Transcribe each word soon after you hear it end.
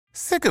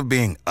Sick of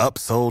being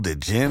upsold at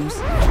gyms?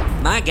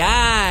 My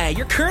guy,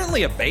 you're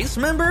currently a base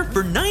member?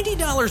 For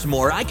 $90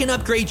 more, I can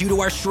upgrade you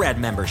to our Shred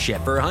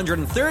membership. For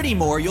 $130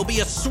 more, you'll be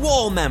a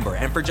Swole member.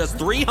 And for just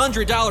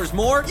 $300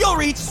 more, you'll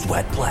reach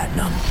Sweat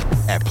Platinum.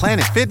 At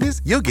Planet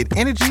Fitness, you'll get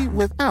energy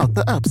without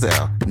the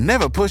upsell.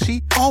 Never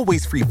pushy,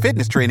 always free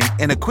fitness training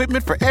and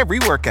equipment for every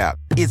workout.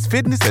 It's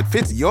fitness that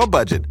fits your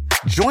budget.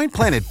 Join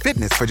Planet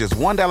Fitness for just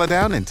 $1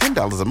 down and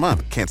 $10 a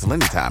month. Cancel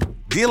anytime.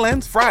 Deal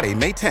ends Friday,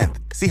 May 10th.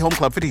 See Home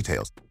Club for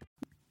details.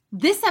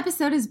 This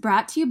episode is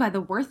brought to you by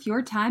the Worth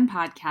Your Time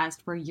podcast,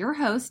 where your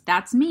host,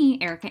 that's me,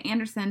 Erica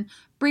Anderson,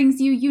 brings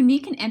you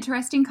unique and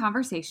interesting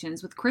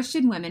conversations with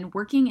Christian women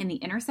working in the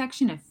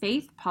intersection of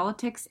faith,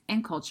 politics,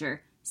 and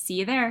culture. See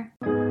you there.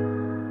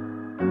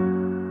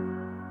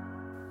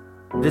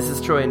 This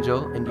is Troy and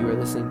Joel, and you are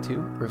listening to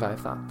Revive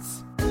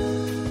Thoughts.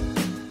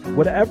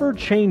 Whatever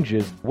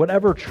changes,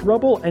 whatever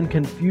trouble and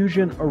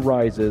confusion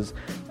arises,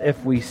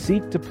 if we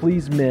seek to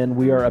please men,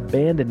 we are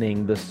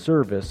abandoning the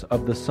service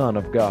of the Son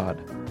of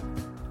God.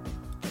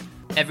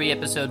 Every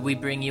episode, we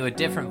bring you a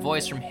different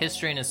voice from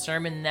history and a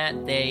sermon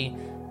that they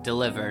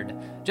delivered.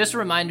 Just a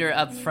reminder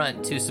up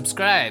front to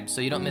subscribe so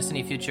you don't miss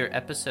any future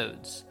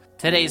episodes.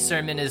 Today's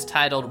sermon is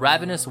titled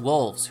Ravenous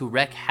Wolves Who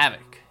Wreak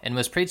Havoc and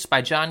was preached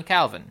by John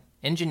Calvin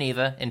in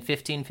Geneva in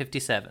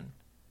 1557.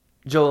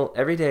 Joel,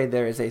 every day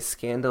there is a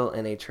scandal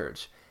in a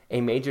church.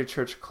 A major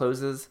church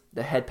closes,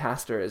 the head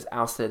pastor is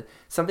ousted,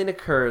 something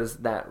occurs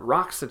that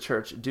rocks the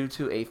church due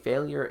to a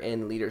failure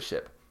in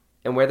leadership.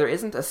 And where there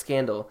isn't a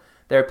scandal,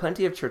 there are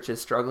plenty of churches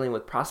struggling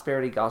with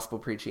prosperity gospel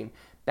preaching,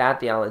 bad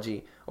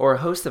theology, or a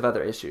host of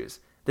other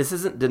issues. This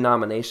isn't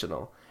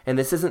denominational, and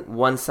this isn't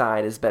one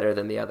side is better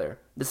than the other.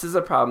 This is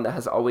a problem that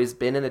has always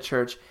been in the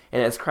church,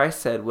 and as Christ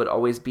said, would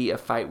always be a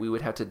fight we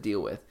would have to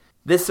deal with.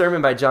 This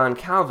sermon by John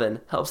Calvin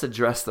helps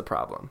address the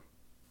problem.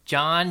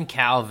 John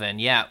Calvin,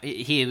 yeah,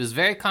 he was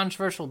very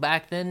controversial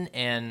back then,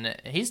 and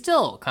he's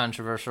still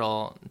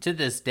controversial to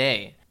this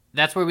day.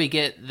 That's where we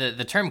get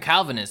the term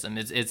Calvinism.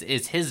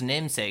 It's his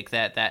namesake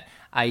that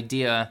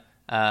idea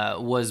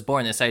was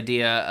born, this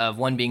idea of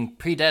one being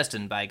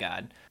predestined by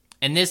God.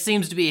 And this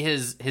seems to be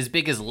his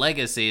biggest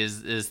legacy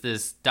is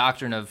this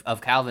doctrine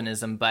of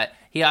Calvinism, but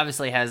he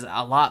obviously has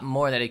a lot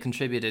more that he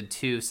contributed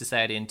to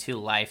society and to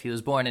life. He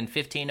was born in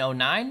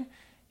 1509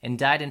 and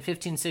died in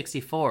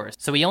 1564.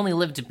 So he only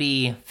lived to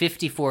be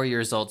 54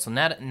 years old, so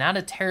not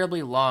a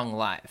terribly long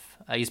life.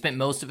 He spent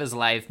most of his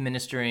life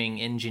ministering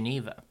in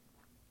Geneva.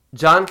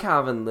 John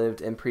Calvin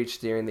lived and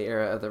preached during the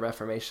era of the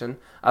Reformation.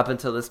 Up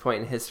until this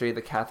point in history, the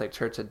Catholic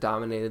Church had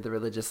dominated the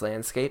religious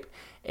landscape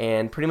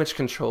and pretty much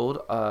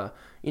controlled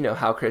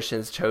how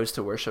Christians chose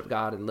to worship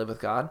God and live with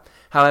God.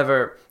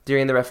 However,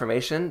 during the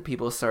Reformation,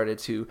 people started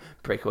to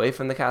break away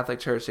from the Catholic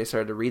Church. They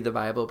started to read the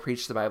Bible,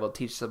 preach the Bible,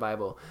 teach the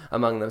Bible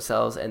among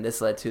themselves, and this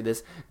led to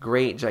this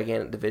great,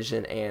 gigantic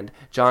division, and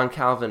John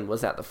Calvin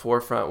was at the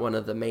forefront, one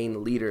of the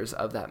main leaders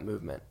of that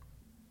movement.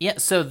 Yeah,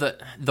 so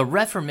the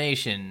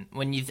Reformation,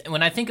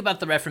 when I think about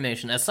the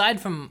Reformation, aside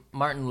from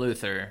Martin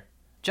Luther,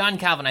 John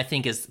Calvin, I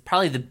think, is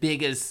probably the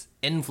biggest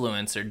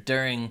influencer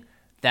during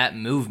that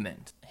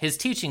movement. His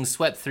teachings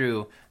swept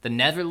through the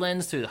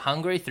Netherlands, through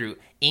Hungary, through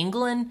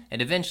England,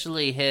 and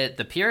eventually hit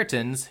the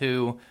Puritans,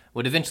 who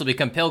would eventually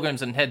become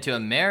pilgrims and head to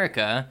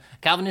America.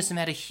 Calvinism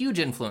had a huge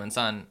influence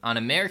on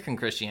American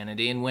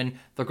Christianity, and when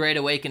the Great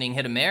Awakening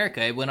hit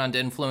America, it went on to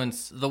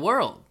influence the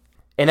world.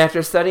 And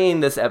after studying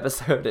this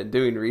episode and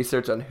doing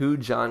research on who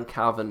John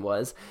Calvin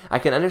was, I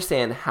can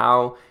understand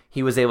how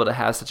he was able to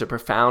have such a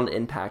profound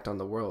impact on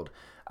the world.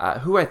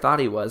 Who I thought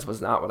he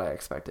was not what I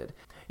expected.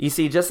 You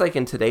see, just like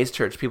in today's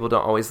church, people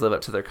don't always live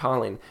up to their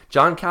calling.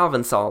 John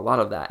Calvin saw a lot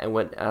of that and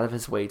went out of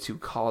his way to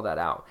call that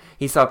out.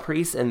 He saw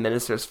priests and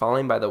ministers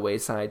falling by the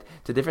wayside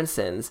to different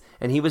sins,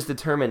 and he was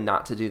determined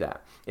not to do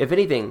that. If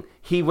anything,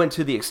 he went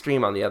to the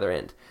extreme on the other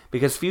end,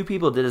 because few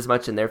people did as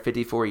much in their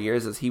 54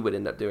 years as he would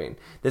end up doing.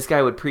 This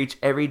guy would preach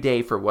every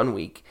day for 1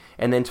 week,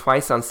 and then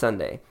twice on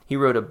Sunday. He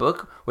wrote a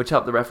book which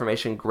helped the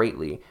Reformation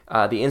greatly,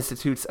 the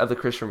Institutes of the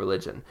Christian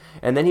Religion.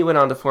 And then he went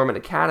on to form an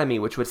academy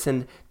which would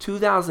send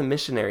 2,000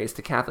 missionaries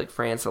to Catholic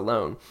France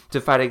alone to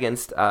fight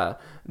against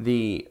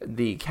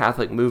the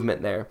Catholic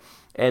movement there.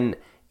 And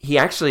he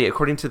actually,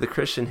 according to the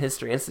Christian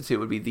History Institute,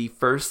 would be the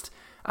first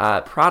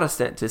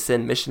Protestant to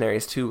send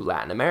missionaries to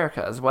Latin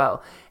America as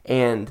well.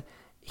 And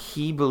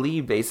he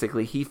believed,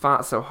 basically, he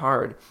fought so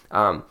hard.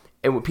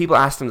 And when people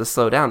asked him to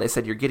slow down, they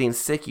said, "You're getting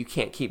sick, you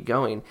can't keep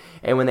going."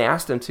 And when they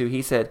asked him to,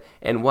 he said,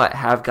 "And what,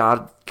 have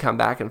God come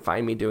back and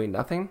find me doing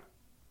nothing?"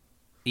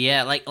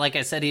 Yeah, like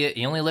I said,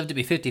 he only lived to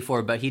be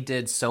 54, but he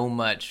did so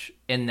much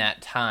in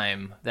that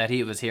time that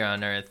he was here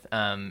on Earth.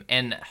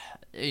 And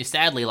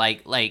sadly,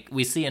 like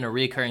we see in a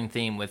recurring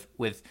theme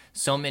with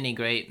so many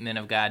great men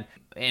of God,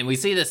 and we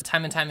see this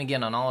time and time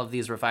again on all of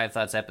these Revive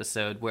Thoughts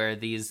episode, where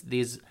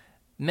these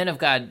men of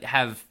God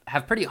have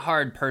pretty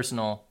hard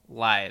personal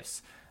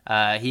lives.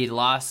 He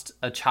lost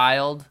a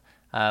child,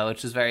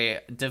 which was very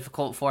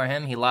difficult for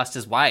him. He lost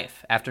his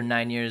wife after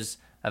 9 years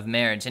of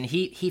marriage. And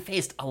he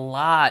faced a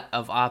lot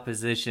of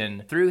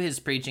opposition through his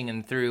preaching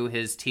and through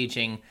his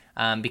teaching,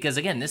 because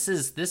again, this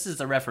is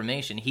a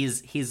Reformation.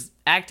 He's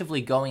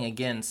actively going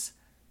against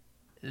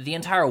the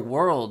entire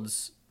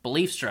world's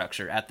belief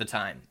structure at the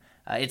time.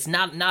 It's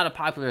not a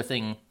popular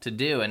thing to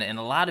do, and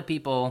a lot of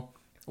people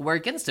were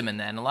against him in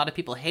that, and a lot of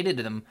people hated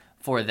him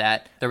for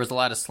that. There was a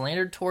lot of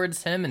slander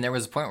towards him, and there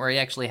was a point where he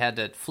actually had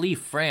to flee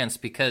France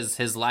because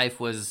his life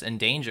was in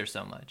danger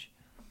so much.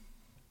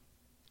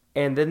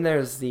 And then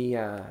there's the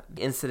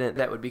incident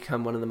that would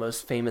become one of the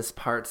most famous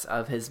parts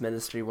of his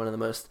ministry, one of the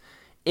most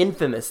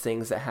infamous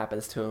things that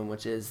happens to him,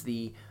 which is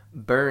the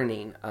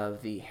burning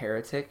of the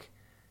heretic.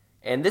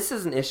 And this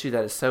is an issue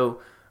that is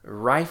so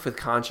rife with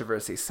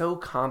controversy, so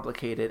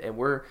complicated, and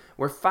we're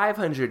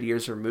 500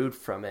 years removed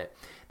from it,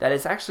 that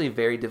it's actually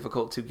very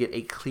difficult to get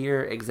a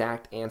clear,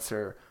 exact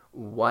answer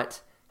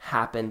what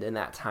happened in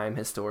that time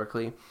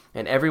historically.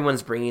 And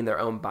everyone's bringing their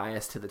own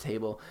bias to the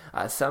table.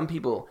 Some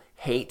people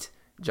hate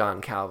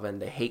John Calvin,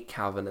 they hate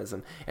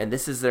Calvinism, and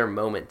this is their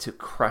moment to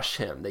crush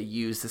him. They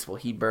use this, well,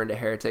 he burned a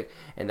heretic,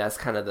 and that's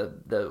kind of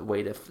the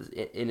way to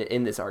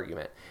in this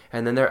argument.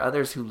 And then there are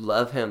others who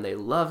love him, they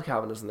love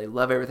Calvinism, they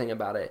love everything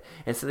about it,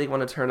 and so they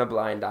want to turn a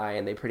blind eye,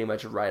 and they pretty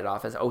much write it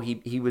off as, oh,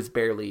 he was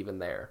barely even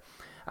there.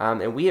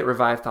 And we at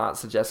Revived Thought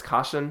suggest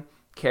caution,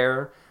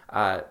 care,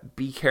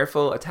 be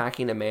careful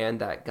attacking a man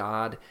that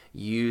God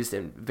used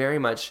and very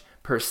much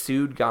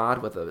pursued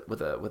God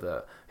with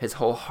his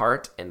whole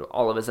heart and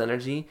all of his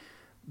energy.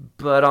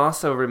 But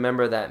also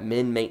remember that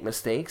men make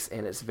mistakes,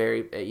 and it's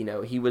very,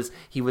 he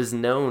was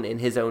known in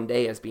his own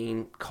day as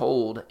being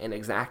cold and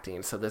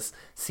exacting. So this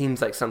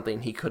seems like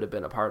something he could have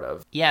been a part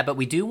of. Yeah, but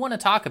we do want to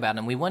talk about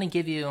him. We want to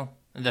give you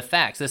the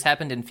facts. This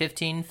happened in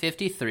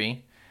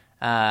 1553,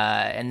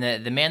 and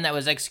the man that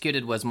was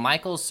executed was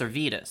Michael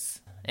Servetus.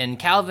 And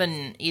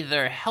Calvin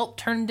either helped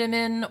turn him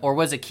in or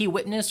was a key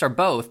witness or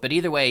both, but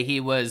either way,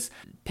 he was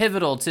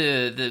pivotal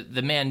to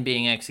the man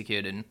being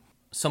executed.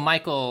 So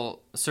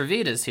Michael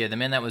Servetus here, the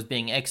man that was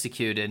being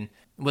executed,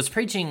 was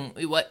preaching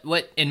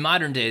what in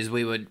modern days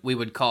we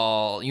would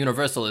call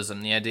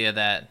universalism, the idea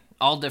that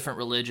all different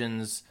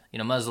religions,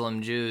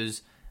 Muslim,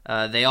 Jews,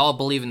 they all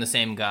believe in the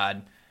same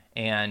God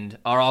and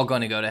are all going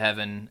to go to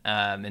heaven.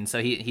 And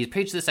so he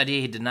preached this idea.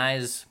 He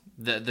denies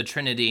the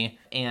Trinity,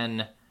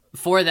 and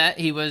for that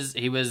he was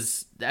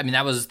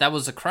that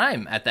was a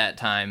crime at that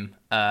time,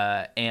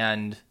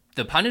 and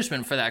the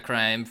punishment for that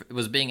crime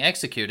was being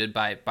executed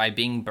by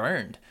being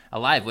burned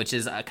alive, which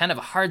is a kind of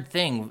a hard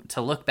thing to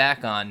look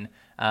back on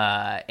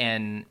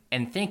and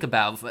think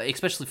about,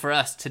 especially for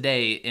us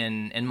today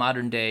in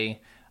modern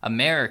day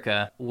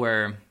America,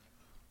 where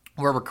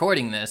we're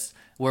recording this,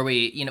 where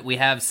we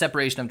have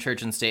separation of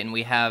church and state, and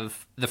we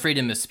have the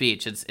freedom of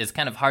speech. It's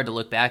kind of hard to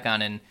look back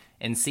on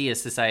and see a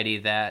society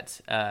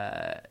that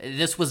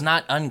this was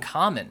not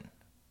uncommon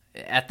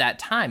at that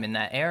time, in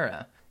that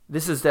era.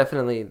 This is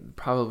definitely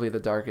probably the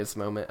darkest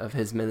moment of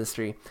his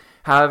ministry.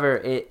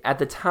 However, at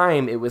the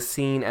time, it was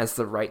seen as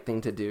the right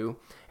thing to do.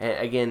 And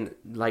again,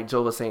 like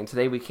Joel was saying,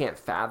 today we can't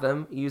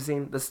fathom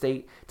using the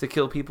state to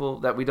kill people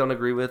that we don't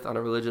agree with on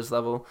a religious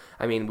level.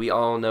 I mean, we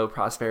all know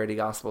prosperity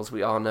gospels.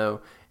 We all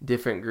know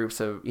different groups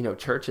of,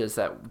 churches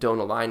that don't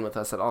align with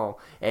us at all.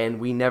 And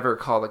we never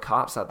call the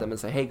cops at them and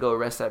say, hey, go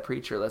arrest that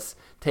preacher. Let's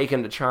take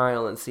him to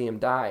trial and see him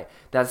die.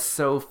 That's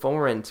so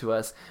foreign to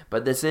us.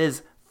 But this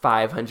is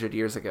 500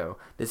 years ago.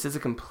 This is a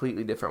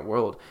completely different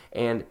world.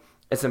 And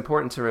it's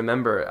important to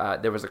remember,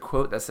 there was a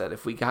quote that said,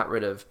 if we got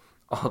rid of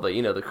all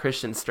the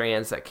Christian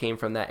strands that came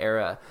from that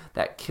era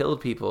that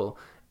killed people,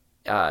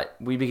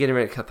 we'd be getting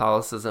rid of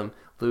Catholicism,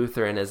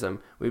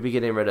 Lutheranism, we'd be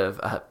getting rid of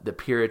the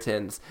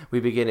Puritans,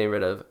 we'd be getting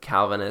rid of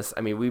Calvinists.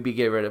 I mean, we'd be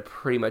getting rid of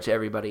pretty much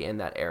everybody in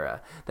that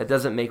era. That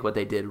doesn't make what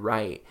they did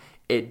right.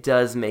 It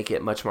does make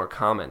it much more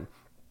common.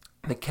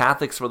 The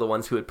Catholics were the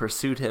ones who had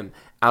pursued him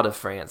out of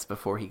France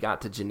before he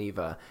got to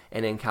Geneva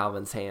and in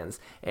Calvin's hands.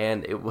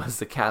 And it was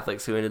the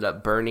Catholics who ended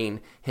up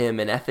burning him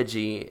in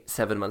effigy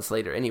 7 months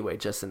later anyway,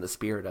 just in the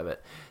spirit of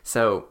it.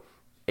 So,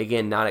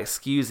 again, not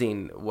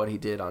excusing what he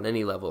did on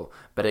any level,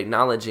 but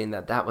acknowledging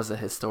that was a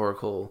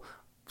historical,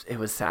 it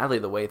was sadly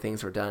the way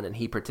things were done, and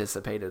he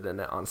participated in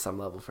it on some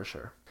level for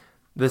sure.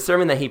 The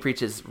sermon that he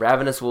preaches,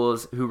 Ravenous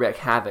Wolves Who Wreak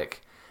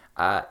Havoc,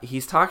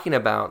 he's talking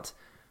about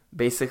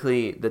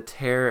basically the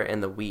tare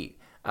and the wheat,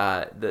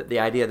 the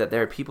idea that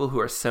there are people who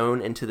are sown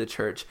into the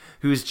church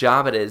whose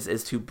job it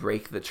is to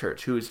break the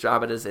church, whose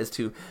job it is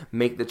to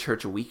make the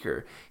church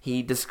weaker.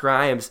 He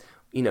describes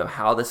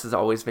how this has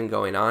always been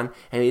going on,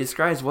 and he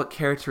describes what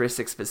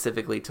characteristics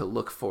specifically to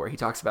look for. He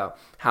talks about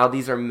how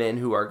these are men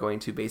who are going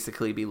to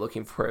basically be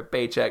looking for a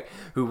paycheck,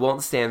 who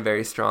won't stand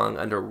very strong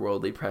under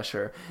worldly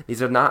pressure.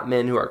 These are not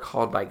men who are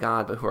called by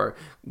God, but who are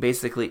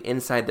basically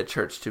inside the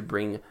church to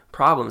bring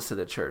problems to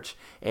the church.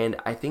 And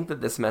I think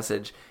that this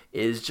message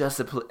is just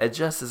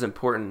as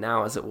important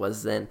now as it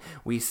was then.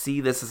 We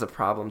see this as a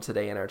problem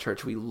today in our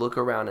church. We look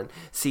around and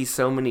see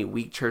so many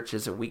weak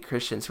churches and weak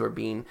Christians who are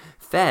being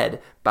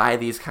fed by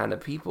these kind of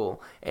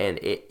people. And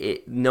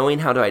knowing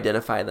how to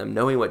identify them,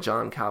 knowing what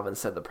John Calvin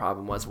said the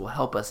problem was, will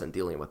help us in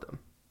dealing with them.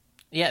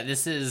 Yeah,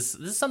 this is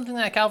something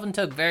that Calvin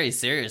took very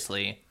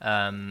seriously.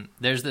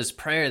 There's this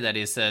prayer that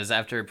he says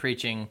after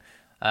preaching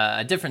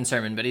a different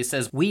sermon, but he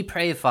says, "We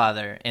pray,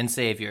 Father and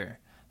Savior,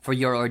 for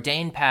your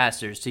ordained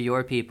pastors to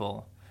your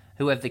people,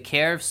 who have the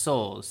care of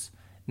souls.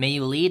 May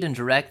you lead and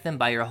direct them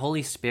by your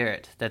Holy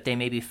Spirit, that they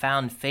may be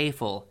found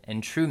faithful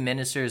and true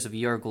ministers of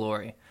your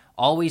glory,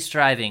 always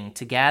striving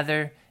to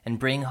gather and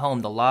bring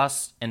home the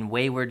lost and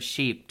wayward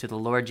sheep to the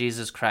Lord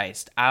Jesus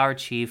Christ, our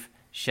chief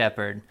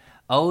shepherd.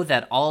 Oh,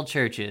 that all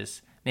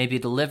churches may be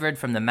delivered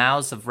from the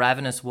mouths of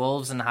ravenous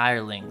wolves and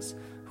hirelings,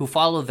 who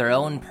follow their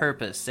own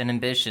purpose and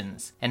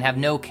ambitions, and have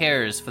no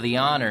cares for the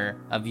honor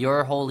of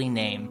your holy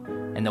name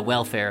and the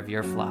welfare of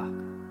your flock."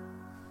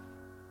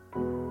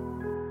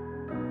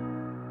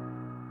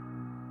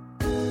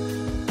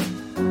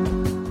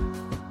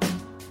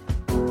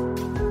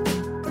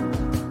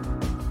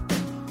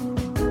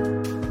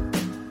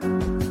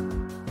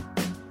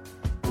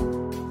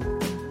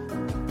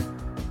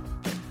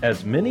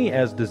 As many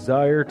as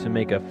desire to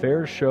make a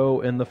fair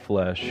show in the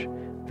flesh,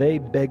 they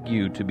beg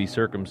you to be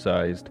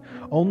circumcised,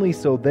 only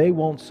so they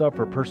won't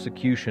suffer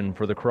persecution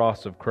for the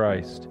cross of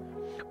Christ.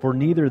 For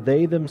neither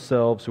they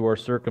themselves who are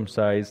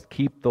circumcised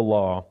keep the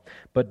law,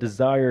 but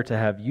desire to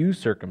have you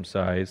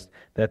circumcised,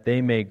 that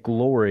they may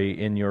glory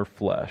in your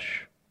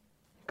flesh.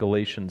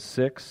 Galatians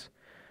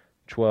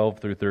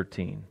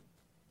 6:12-13.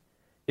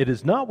 It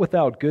is not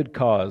without good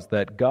cause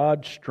that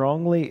God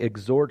strongly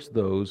exhorts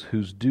those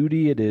whose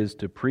duty it is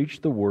to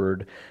preach the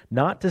word,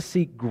 not to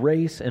seek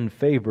grace and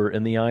favor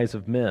in the eyes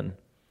of men.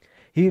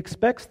 He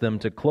expects them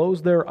to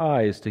close their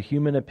eyes to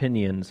human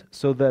opinions,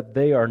 so that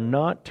they are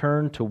not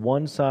turned to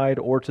one side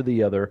or to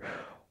the other,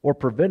 or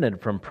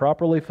prevented from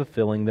properly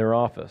fulfilling their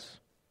office.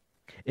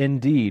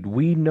 Indeed,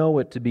 we know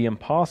it to be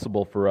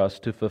impossible for us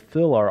to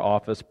fulfill our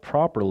office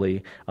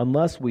properly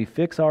unless we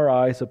fix our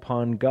eyes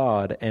upon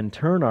God and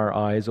turn our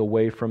eyes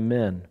away from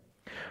men.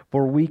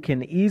 For we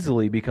can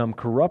easily become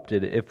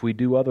corrupted if we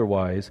do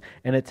otherwise,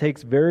 and it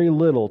takes very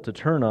little to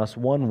turn us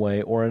one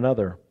way or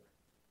another.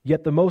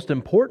 Yet the most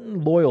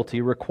important loyalty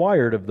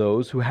required of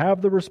those who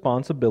have the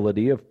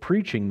responsibility of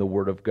preaching the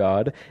Word of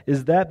God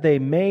is that they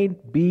may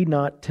be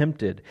not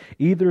tempted,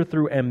 either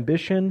through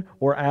ambition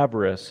or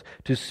avarice,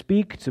 to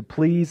speak to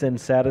please and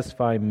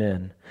satisfy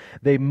men.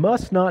 They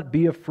must not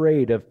be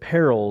afraid of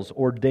perils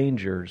or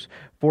dangers,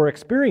 for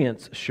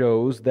experience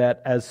shows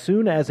that as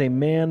soon as a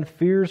man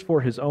fears for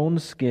his own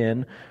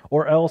skin,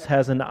 or else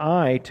has an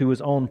eye to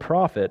his own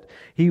profit,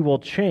 he will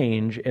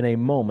change in a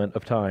moment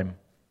of time.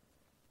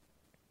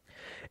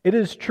 It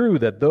is true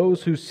that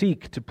those who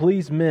seek to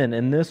please men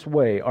in this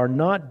way are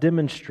not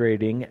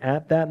demonstrating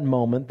at that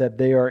moment that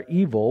they are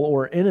evil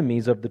or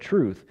enemies of the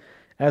truth,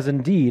 as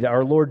indeed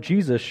our Lord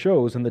Jesus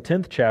shows in the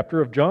 10th chapter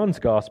of John's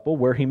Gospel,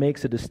 where he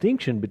makes a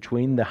distinction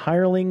between the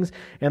hirelings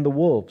and the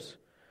wolves.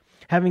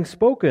 Having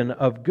spoken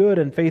of good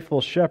and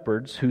faithful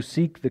shepherds who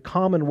seek the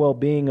common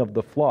well-being of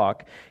the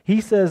flock, he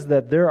says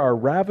that there are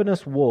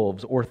ravenous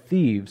wolves or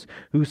thieves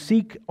who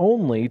seek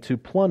only to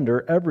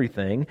plunder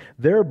everything,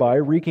 thereby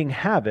wreaking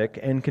havoc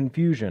and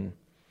confusion.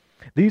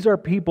 These are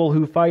people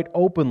who fight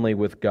openly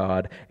with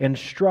God and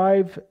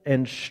strive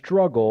and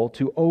struggle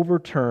to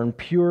overturn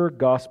pure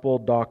gospel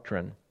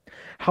doctrine.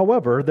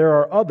 However, there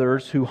are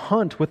others who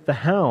hunt with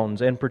the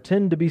hounds and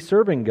pretend to be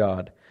serving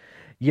God.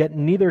 Yet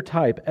neither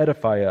type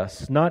edify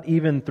us, not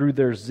even through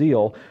their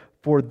zeal,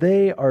 for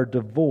they are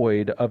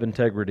devoid of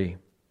integrity.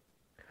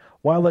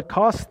 While it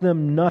costs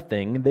them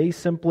nothing, they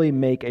simply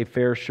make a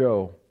fair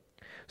show.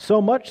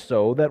 So much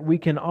so that we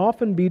can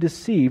often be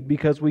deceived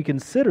because we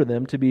consider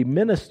them to be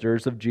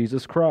ministers of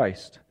Jesus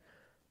Christ.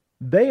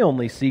 They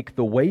only seek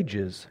the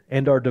wages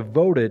and are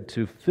devoted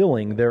to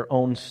filling their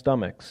own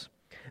stomachs.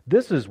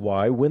 This is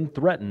why, when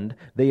threatened,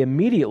 they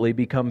immediately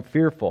become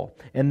fearful,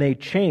 and they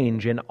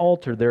change and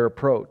alter their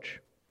approach.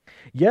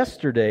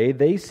 Yesterday,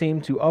 they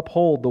seemed to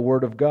uphold the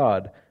Word of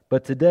God,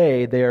 but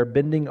today they are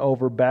bending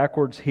over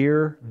backwards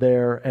here,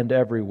 there, and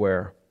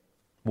everywhere.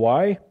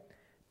 Why?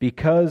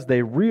 Because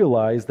they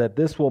realize that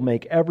this will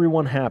make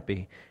everyone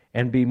happy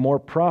and be more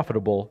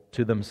profitable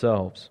to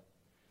themselves.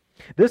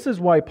 This is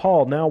why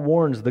Paul now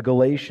warns the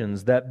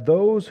Galatians that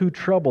those who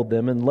troubled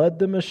them and led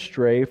them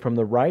astray from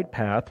the right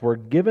path were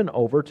given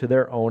over to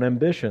their own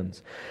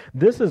ambitions.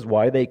 This is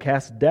why they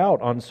cast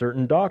doubt on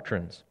certain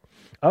doctrines.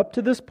 Up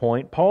to this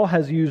point, Paul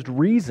has used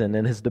reason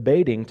in his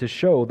debating to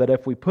show that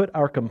if we put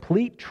our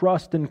complete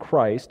trust in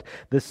Christ,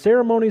 the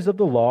ceremonies of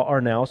the law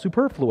are now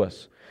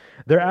superfluous.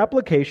 Their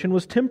application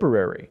was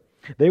temporary.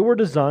 They were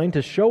designed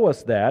to show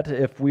us that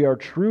if we are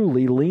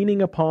truly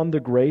leaning upon the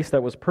grace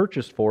that was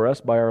purchased for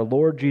us by our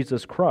Lord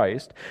Jesus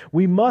Christ,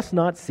 we must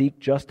not seek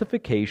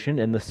justification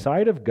in the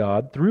sight of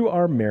God through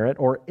our merit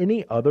or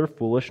any other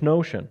foolish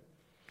notion.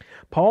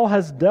 Paul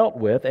has dealt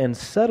with and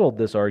settled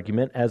this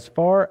argument as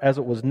far as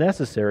it was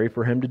necessary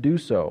for him to do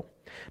so.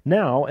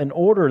 Now, in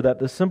order that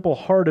the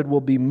simple-hearted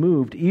will be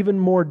moved even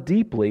more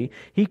deeply,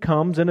 he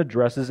comes and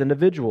addresses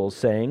individuals,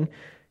 saying,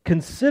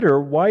 "Consider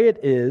why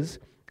it is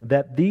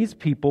that these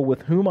people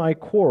with whom I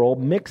quarrel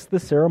mix the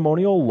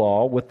ceremonial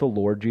law with the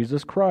Lord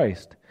Jesus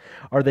Christ.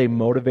 Are they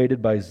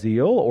motivated by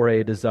zeal or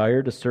a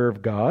desire to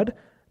serve God?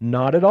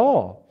 Not at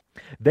all.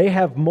 They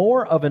have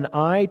more of an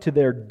eye to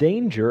their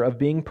danger of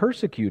being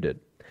persecuted.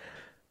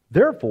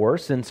 Therefore,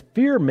 since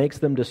fear makes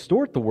them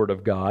distort the Word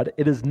of God,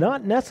 it is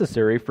not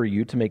necessary for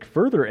you to make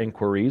further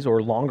inquiries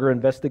or longer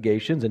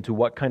investigations into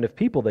what kind of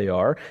people they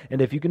are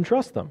and if you can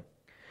trust them.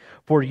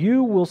 For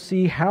you will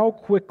see how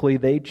quickly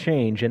they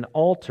change and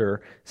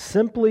alter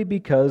simply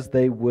because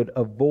they would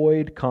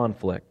avoid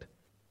conflict.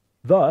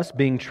 Thus,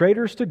 being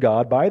traitors to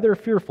God by their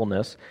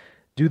fearfulness,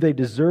 do they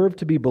deserve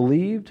to be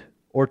believed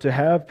or to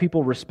have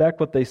people respect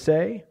what they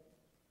say?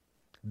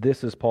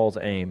 This is Paul's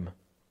aim.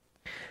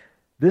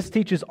 This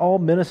teaches all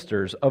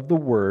ministers of the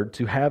Word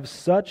to have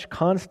such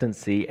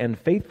constancy and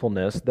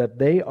faithfulness that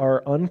they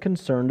are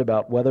unconcerned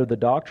about whether the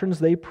doctrines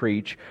they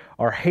preach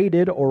are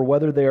hated or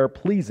whether they are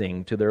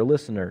pleasing to their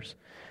listeners.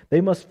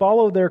 They must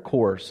follow their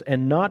course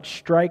and not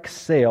strike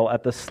sail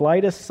at the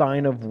slightest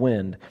sign of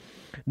wind,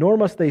 nor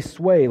must they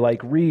sway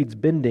like reeds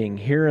bending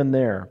here and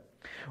there.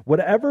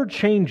 Whatever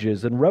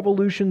changes and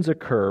revolutions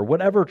occur,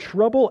 whatever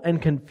trouble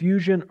and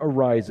confusion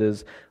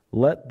arises,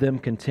 let them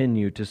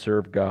continue to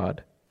serve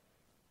God.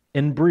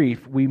 In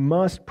brief, we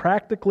must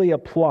practically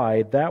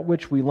apply that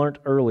which we learnt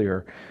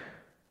earlier,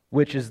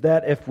 which is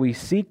that if we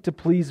seek to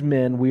please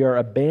men, we are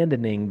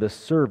abandoning the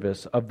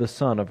service of the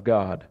Son of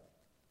God.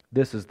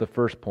 This is the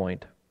first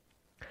point.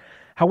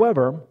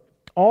 However,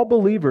 all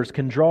believers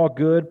can draw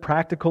good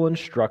practical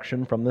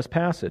instruction from this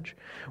passage.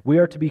 We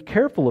are to be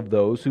careful of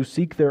those who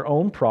seek their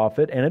own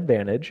profit and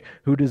advantage,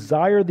 who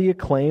desire the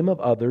acclaim of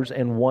others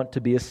and want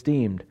to be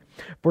esteemed.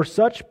 For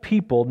such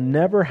people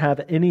never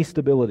have any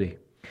stability.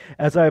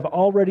 As I have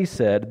already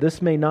said,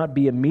 this may not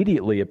be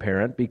immediately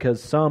apparent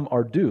because some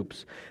are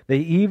dupes. They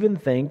even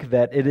think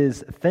that it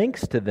is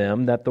thanks to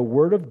them that the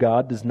Word of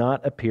God does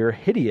not appear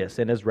hideous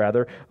and is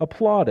rather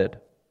applauded.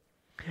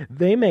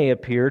 They may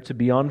appear to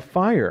be on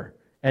fire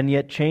and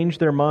yet change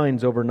their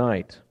minds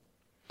overnight.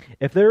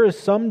 If there is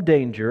some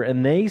danger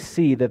and they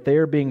see that they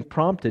are being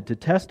prompted to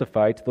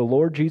testify to the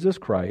Lord Jesus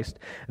Christ,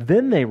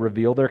 then they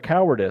reveal their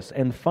cowardice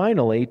and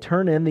finally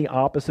turn in the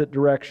opposite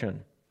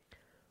direction.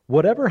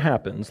 Whatever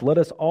happens, let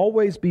us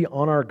always be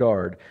on our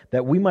guard,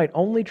 that we might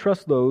only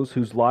trust those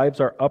whose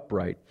lives are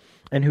upright,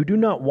 and who do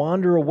not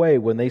wander away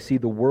when they see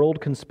the world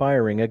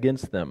conspiring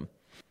against them.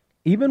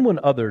 Even when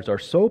others are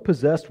so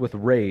possessed with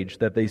rage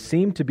that they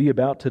seem to be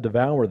about to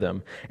devour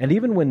them, and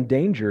even when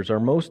dangers are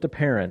most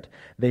apparent,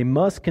 they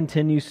must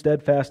continue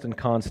steadfast and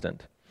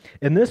constant.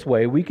 In this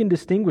way, we can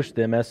distinguish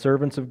them as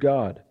servants of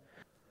God.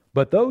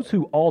 But those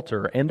who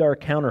alter and are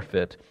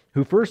counterfeit,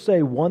 who first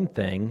say one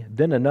thing,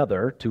 then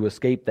another, to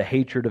escape the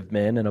hatred of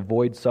men and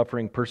avoid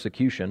suffering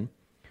persecution,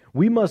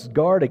 we must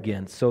guard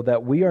against so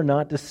that we are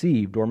not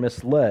deceived or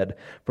misled,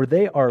 for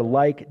they are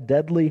like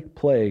deadly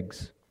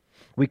plagues.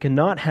 We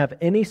cannot have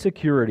any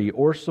security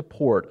or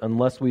support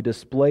unless we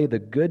display the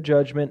good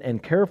judgment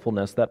and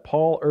carefulness that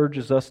Paul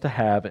urges us to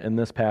have in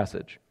this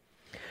passage.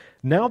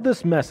 Now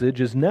this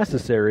message is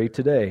necessary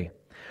today.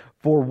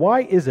 For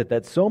why is it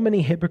that so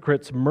many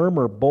hypocrites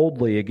murmur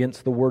boldly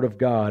against the Word of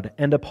God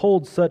and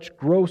uphold such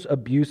gross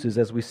abuses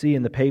as we see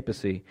in the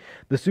papacy,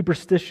 the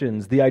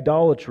superstitions, the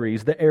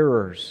idolatries, the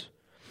errors?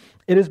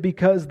 It is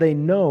because they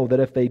know that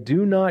if they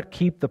do not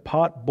keep the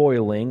pot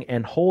boiling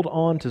and hold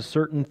on to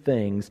certain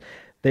things,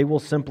 they will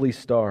simply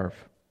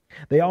starve.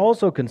 They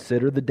also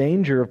consider the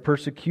danger of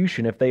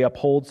persecution if they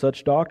uphold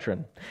such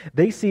doctrine.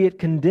 They see it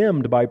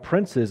condemned by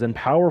princes and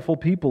powerful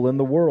people in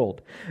the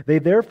world. They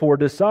therefore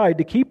decide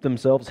to keep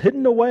themselves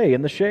hidden away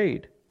in the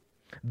shade.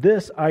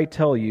 This, I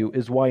tell you,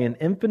 is why an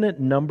infinite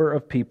number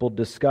of people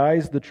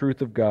disguise the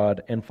truth of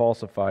God and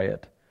falsify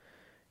it.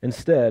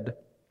 Instead,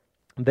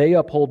 they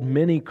uphold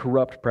many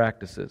corrupt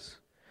practices.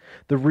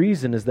 The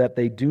reason is that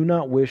they do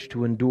not wish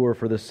to endure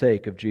for the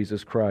sake of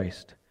Jesus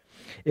Christ.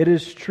 It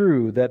is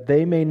true that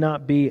they may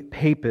not be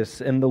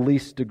papists in the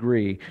least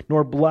degree,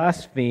 nor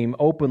blaspheme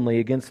openly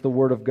against the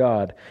Word of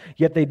God,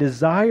 yet they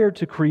desire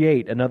to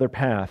create another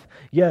path,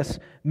 yes,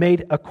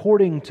 made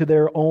according to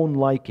their own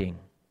liking.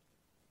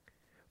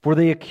 For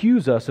they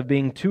accuse us of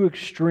being too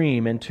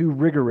extreme and too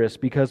rigorous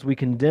because we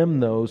condemn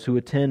those who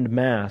attend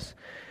Mass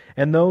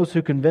and those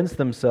who convince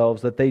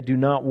themselves that they do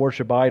not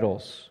worship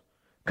idols.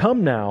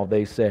 Come now,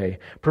 they say,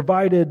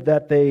 provided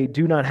that they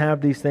do not have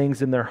these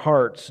things in their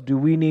hearts, do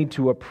we need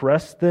to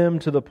oppress them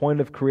to the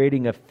point of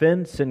creating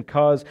offense and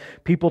cause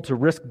people to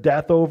risk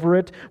death over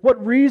it?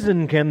 What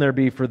reason can there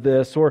be for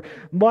this? Or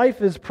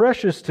life is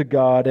precious to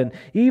God, and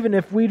even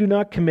if we do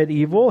not commit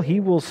evil, He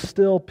will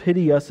still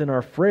pity us in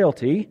our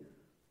frailty.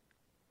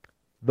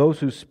 Those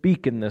who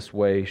speak in this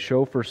way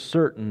show for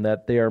certain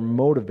that they are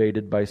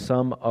motivated by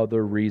some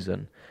other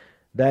reason.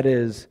 That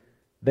is,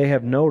 they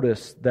have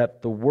noticed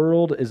that the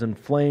world is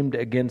inflamed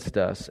against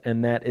us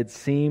and that it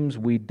seems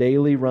we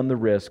daily run the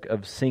risk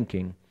of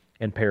sinking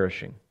and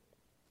perishing.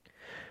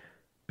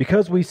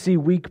 Because we see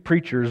weak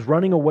preachers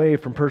running away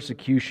from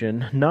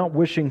persecution, not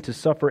wishing to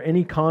suffer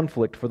any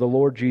conflict for the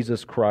Lord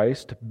Jesus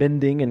Christ,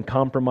 bending and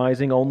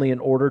compromising only in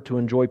order to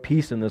enjoy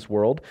peace in this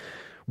world,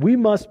 we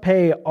must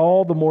pay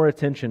all the more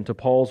attention to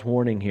Paul's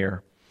warning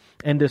here.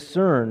 and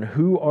discern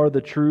who are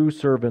the true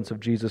servants of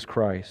Jesus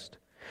Christ.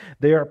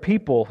 They are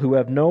people who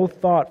have no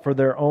thought for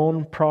their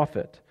own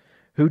profit,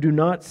 who do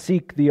not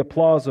seek the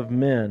applause of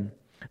men,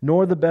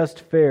 nor the best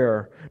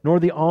fare, nor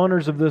the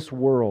honors of this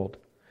world.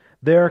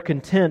 They are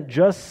content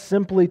just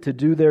simply to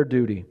do their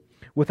duty,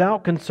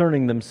 without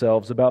concerning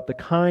themselves about the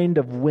kind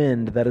of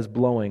wind that is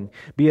blowing,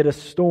 be it a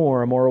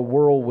storm or a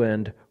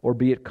whirlwind, or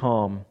be it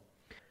calm.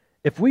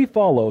 If we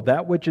follow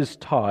that which is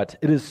taught,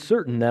 it is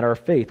certain that our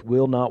faith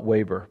will not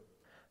waver.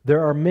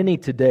 There are many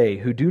today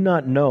who do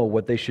not know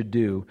what they should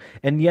do,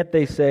 and yet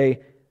they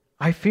say,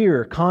 I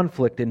fear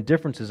conflict and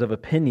differences of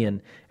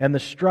opinion and the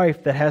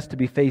strife that has to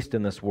be faced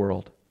in this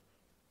world.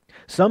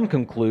 Some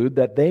conclude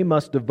that they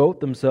must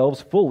devote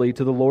themselves fully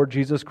to the Lord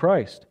Jesus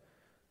Christ,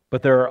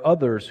 but there are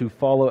others who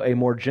follow a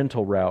more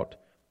gentle route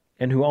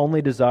and who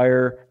only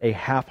desire a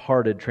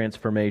half-hearted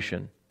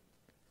transformation.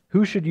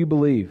 Who should you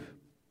believe?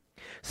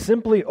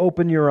 Simply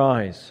open your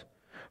eyes.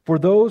 For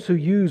those who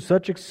use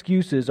such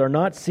excuses are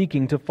not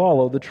seeking to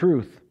follow the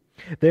truth.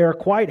 They are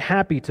quite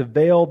happy to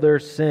veil their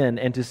sin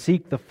and to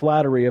seek the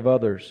flattery of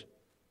others.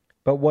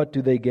 But what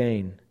do they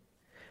gain?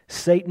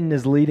 Satan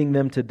is leading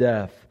them to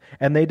death,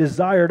 and they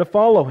desire to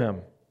follow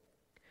him.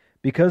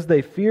 Because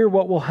they fear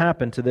what will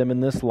happen to them in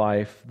this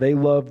life, they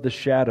love the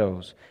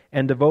shadows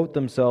and devote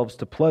themselves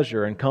to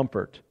pleasure and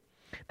comfort.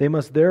 They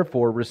must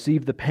therefore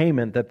receive the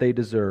payment that they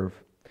deserve.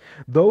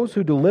 Those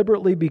who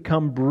deliberately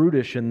become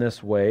brutish in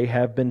this way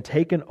have been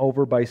taken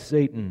over by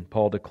Satan,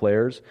 Paul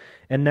declares,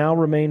 and now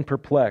remain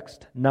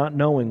perplexed, not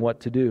knowing what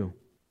to do.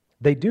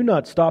 They do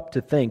not stop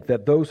to think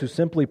that those who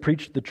simply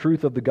preach the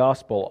truth of the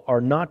gospel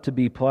are not to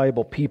be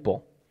pliable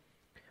people,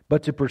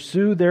 but to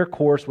pursue their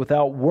course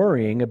without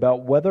worrying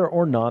about whether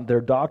or not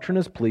their doctrine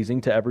is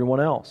pleasing to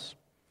everyone else.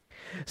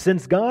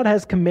 Since God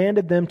has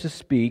commanded them to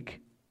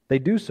speak, they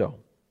do so.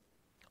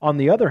 On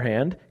the other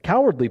hand,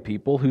 cowardly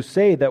people who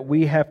say that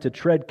we have to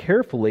tread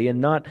carefully and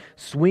not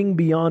swing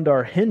beyond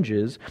our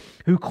hinges,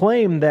 who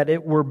claim that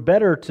it were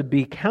better to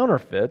be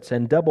counterfeits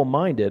and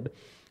double-minded,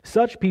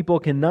 such people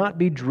cannot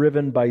be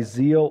driven by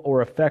zeal or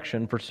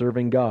affection for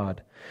serving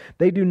God.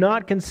 They do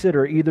not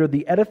consider either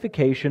the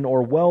edification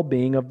or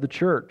well-being of the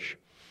church.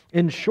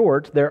 In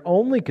short, their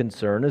only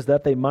concern is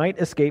that they might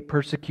escape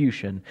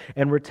persecution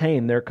and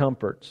retain their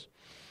comforts.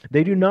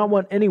 They do not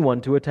want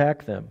anyone to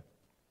attack them.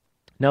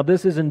 Now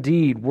this is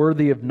indeed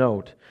worthy of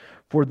note,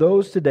 for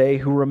those today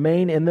who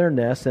remain in their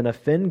nests and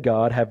offend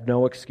God have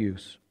no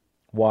excuse.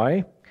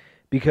 Why?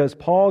 Because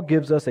Paul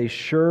gives us a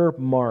sure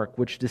mark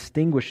which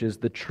distinguishes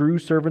the true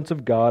servants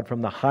of God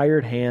from the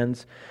hired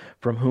hands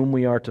from whom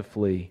we are to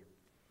flee.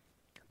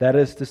 That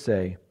is to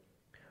say,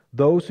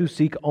 those who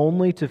seek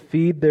only to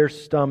feed their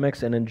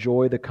stomachs and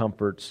enjoy the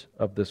comforts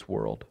of this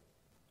world.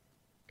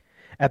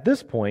 At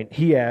this point,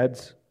 he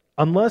adds,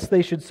 unless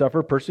they should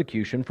suffer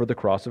persecution for the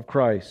cross of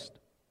Christ.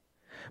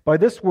 By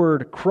this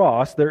word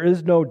cross, there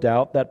is no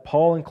doubt that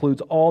Paul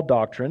includes all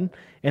doctrine,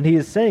 and he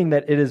is saying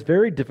that it is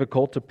very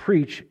difficult to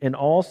preach in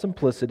all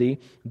simplicity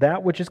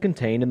that which is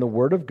contained in the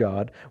Word of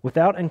God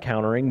without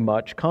encountering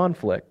much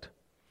conflict.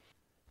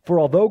 For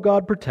although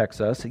God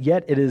protects us,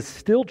 yet it is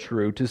still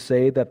true to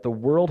say that the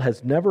world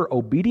has never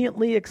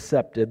obediently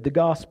accepted the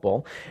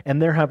gospel,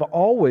 and there have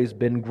always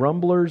been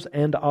grumblers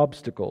and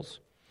obstacles.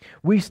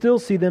 We still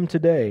see them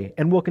today,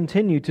 and will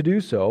continue to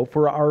do so,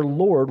 for our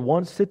Lord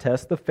wants to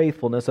test the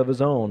faithfulness of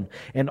His own,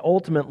 and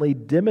ultimately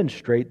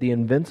demonstrate the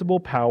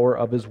invincible power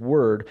of His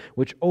Word,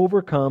 which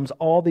overcomes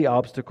all the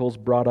obstacles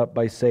brought up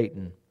by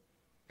Satan.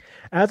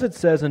 As it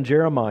says in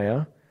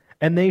Jeremiah,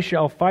 "And they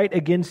shall fight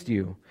against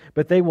you,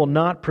 but they will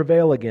not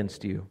prevail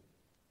against you."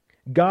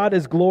 God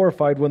is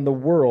glorified when the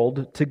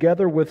world,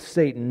 together with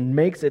Satan,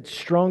 makes its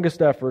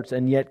strongest efforts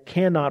and yet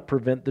cannot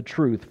prevent the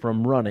truth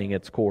from running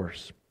its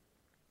course.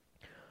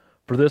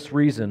 For this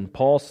reason,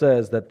 Paul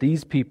says that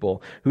these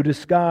people who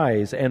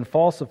disguise and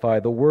falsify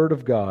the Word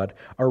of God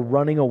are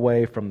running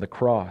away from the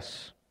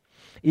cross.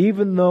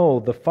 Even though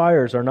the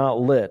fires are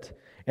not lit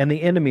and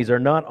the enemies are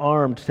not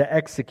armed to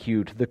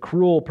execute the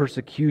cruel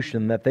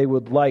persecution that they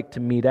would like to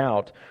mete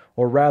out,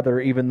 or rather,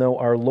 even though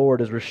our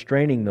Lord is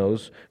restraining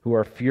those who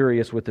are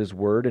furious with His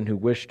Word and who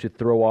wish to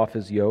throw off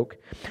His yoke,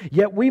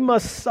 yet we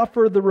must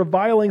suffer the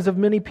revilings of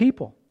many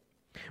people.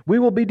 We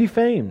will be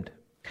defamed.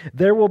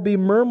 There will be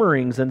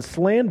murmurings and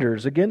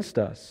slanders against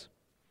us.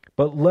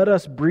 But let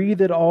us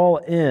breathe it all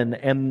in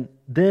and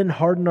then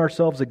harden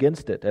ourselves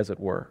against it, as it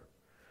were.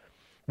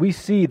 We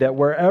see that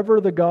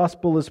wherever the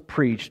gospel is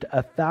preached,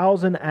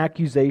 1,000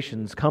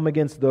 accusations come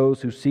against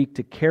those who seek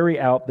to carry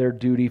out their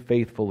duty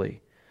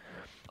faithfully.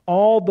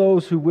 All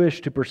those who wish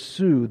to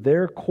pursue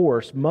their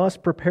course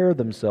must prepare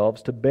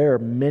themselves to bear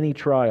many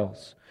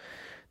trials.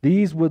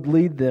 These would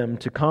lead them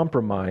to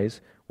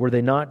compromise were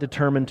they not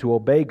determined to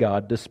obey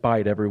God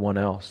despite everyone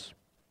else.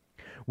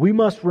 We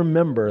must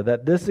remember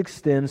that this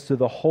extends to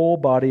the whole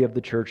body of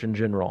the church in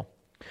general.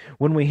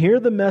 When we hear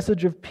the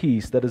message of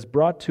peace that is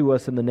brought to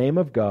us in the name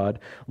of God,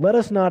 let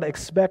us not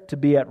expect to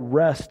be at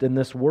rest in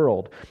this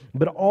world,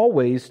 but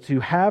always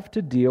to have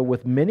to deal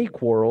with many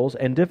quarrels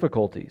and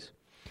difficulties.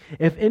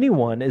 If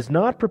anyone is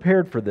not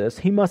prepared for this,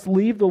 he must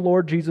leave the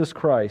Lord Jesus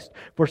Christ,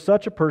 for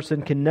such a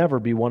person can never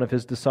be one of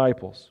his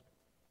disciples.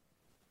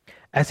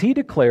 As he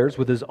declares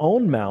with his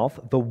own mouth,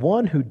 the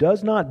one who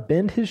does not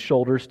bend his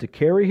shoulders to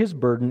carry his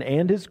burden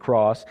and his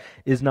cross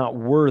is not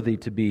worthy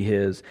to be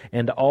his,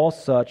 and all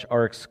such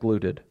are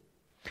excluded.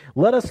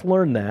 Let us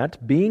learn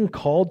that, being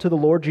called to the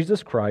Lord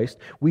Jesus Christ,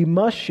 we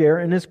must share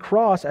in his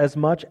cross as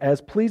much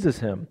as pleases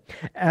him,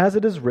 as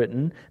it is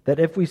written, that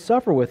if we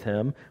suffer with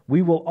him,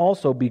 we will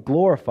also be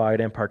glorified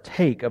and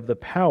partake of the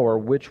power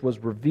which was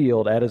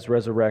revealed at his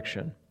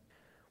resurrection.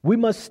 We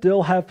must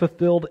still have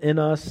fulfilled in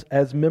us,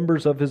 as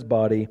members of his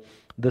body,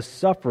 the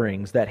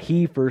sufferings that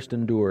he first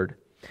endured.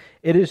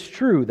 It is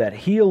true that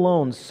he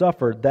alone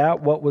suffered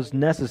that what was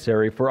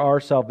necessary for our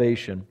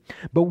salvation,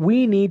 but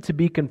we need to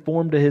be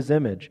conformed to his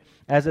image,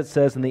 as it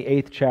says in the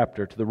 8th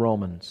chapter to the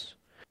Romans.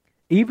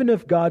 Even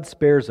if God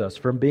spares us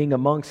from being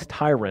amongst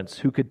tyrants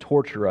who could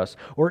torture us,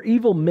 or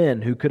evil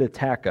men who could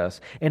attack us,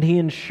 and he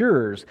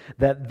ensures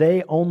that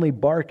they only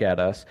bark at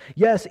us,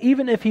 yes,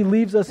 even if he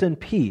leaves us in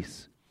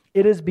peace,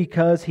 it is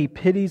because he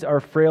pities our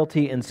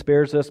frailty and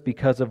spares us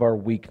because of our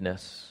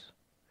weakness.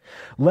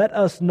 Let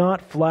us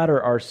not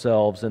flatter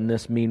ourselves in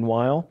this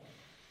meanwhile,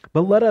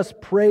 but let us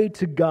pray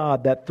to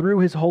God that through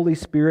his Holy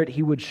Spirit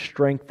he would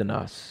strengthen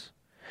us.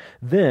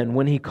 Then,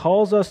 when he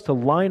calls us to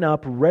line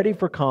up ready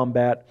for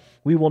combat,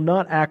 we will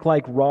not act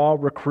like raw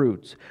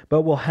recruits,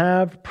 but will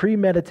have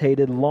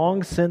premeditated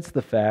long since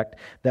the fact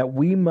that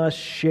we must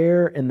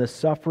share in the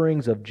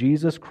sufferings of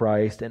Jesus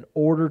Christ in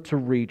order to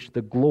reach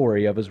the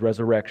glory of his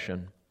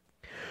resurrection.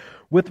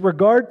 With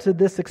regard to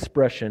this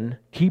expression,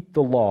 keep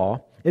the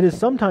law, it is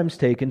sometimes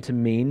taken to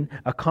mean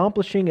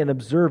accomplishing and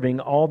observing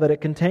all that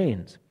it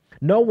contains.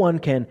 No one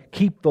can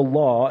keep the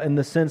law in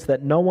the sense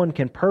that no one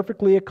can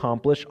perfectly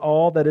accomplish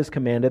all that is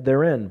commanded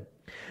therein.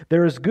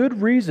 There is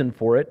good reason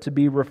for it to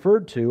be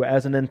referred to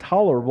as an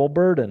intolerable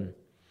burden.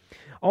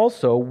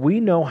 Also, we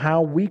know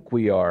how weak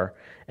we are,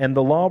 and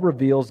the law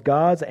reveals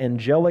God's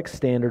angelic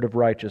standard of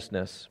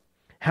righteousness.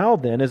 How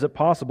then is it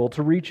possible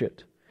to reach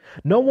it?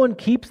 No one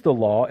keeps the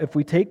law if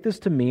we take this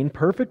to mean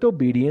perfect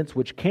obedience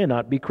which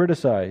cannot be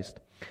criticized.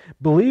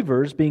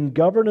 Believers, being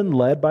governed and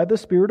led by the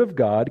Spirit of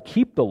God,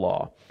 keep the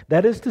law.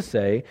 That is to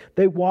say,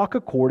 they walk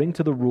according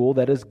to the rule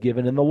that is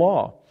given in the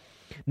law.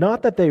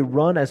 Not that they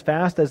run as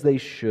fast as they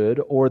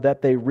should, or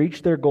that they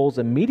reach their goals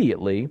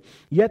immediately,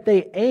 yet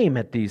they aim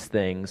at these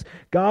things,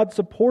 God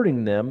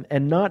supporting them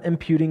and not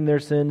imputing their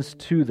sins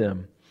to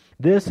them.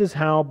 This is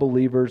how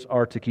believers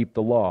are to keep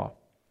the law.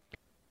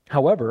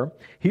 However,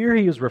 here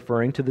he is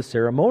referring to the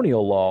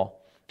ceremonial law,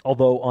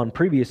 although on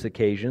previous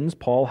occasions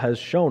Paul has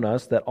shown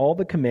us that all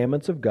the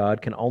commandments of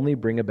God can only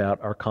bring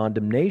about our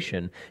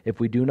condemnation if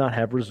we do not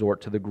have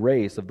resort to the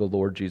grace of the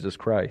Lord Jesus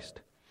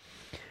Christ.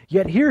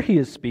 Yet here he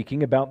is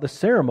speaking about the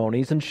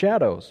ceremonies and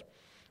shadows.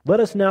 Let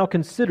us now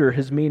consider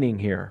his meaning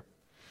here.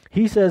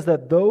 He says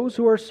that those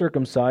who are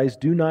circumcised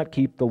do not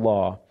keep the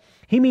law.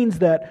 He means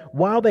that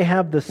while they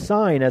have the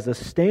sign as a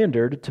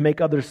standard to make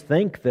others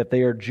think that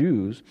they are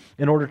Jews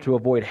in order to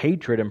avoid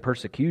hatred and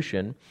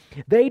persecution,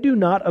 they do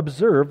not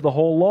observe the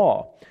whole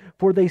law,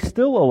 for they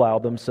still allow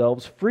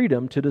themselves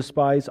freedom to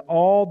despise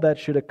all that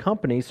should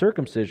accompany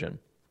circumcision.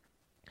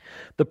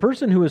 The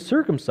person who is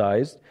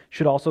circumcised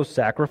should also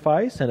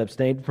sacrifice and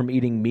abstain from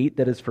eating meat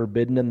that is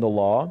forbidden in the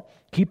law,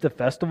 keep the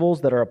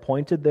festivals that are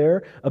appointed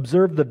there,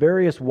 observe the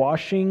various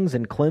washings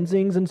and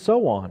cleansings, and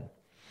so on.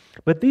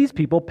 But these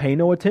people pay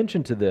no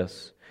attention to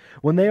this.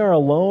 When they are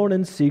alone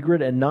in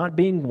secret and not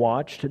being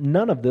watched,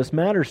 none of this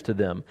matters to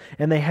them,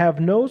 and they have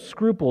no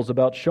scruples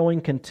about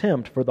showing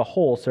contempt for the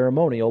whole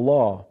ceremonial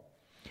law.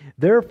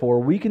 Therefore,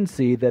 we can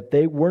see that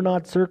they were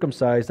not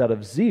circumcised out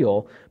of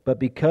zeal, but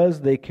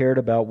because they cared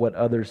about what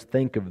others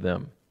think of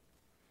them.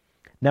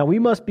 Now we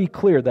must be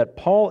clear that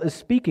Paul is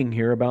speaking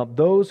here about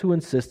those who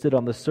insisted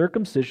on the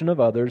circumcision of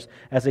others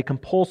as a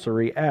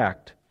compulsory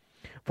act.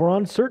 For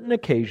on certain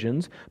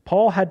occasions,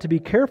 Paul had to be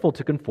careful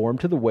to conform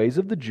to the ways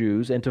of the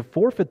Jews and to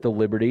forfeit the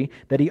liberty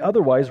that he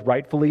otherwise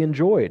rightfully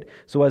enjoyed,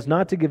 so as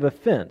not to give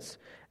offense,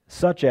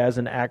 such as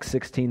in Acts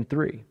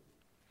 16:3.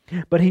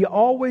 But he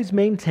always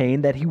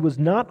maintained that he was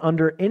not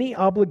under any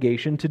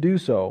obligation to do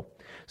so.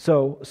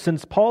 So,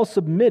 since Paul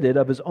submitted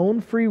of his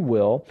own free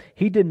will,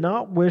 he did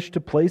not wish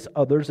to place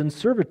others in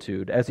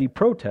servitude, as he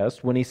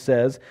protests when he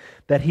says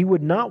that he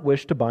would not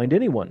wish to bind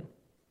anyone.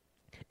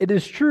 It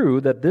is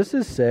true that this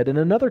is said in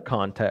another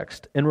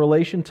context, in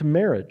relation to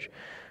marriage,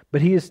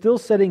 but he is still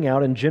setting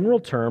out in general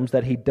terms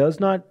that he does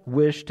not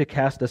wish to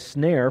cast a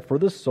snare for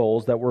the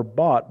souls that were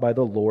bought by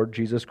the Lord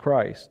Jesus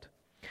Christ.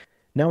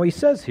 Now he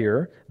says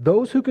here,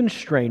 those who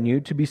constrain you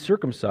to be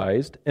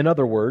circumcised, in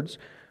other words,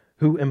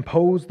 who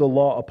impose the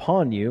law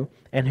upon you,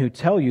 and who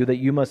tell you that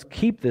you must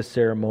keep this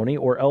ceremony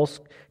or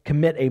else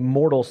commit a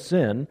mortal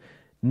sin,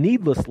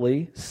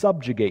 needlessly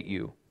subjugate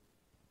you.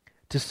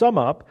 To sum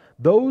up,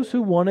 those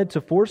who wanted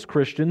to force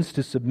Christians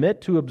to submit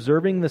to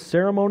observing the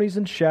ceremonies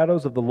and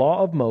shadows of the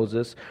law of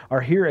Moses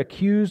are here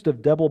accused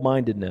of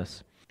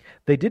double-mindedness.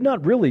 They did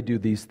not really do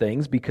these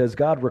things because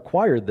God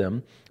required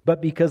them, but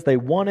because they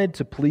wanted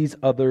to please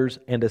others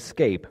and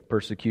escape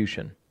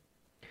persecution.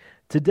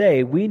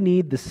 Today, we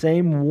need the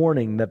same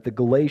warning that the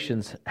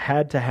Galatians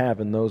had to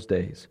have in those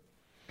days.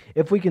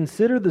 If we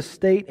consider the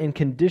state and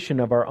condition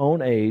of our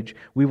own age,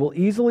 we will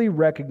easily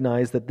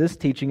recognize that this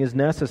teaching is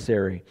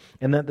necessary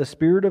and that the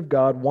Spirit of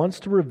God wants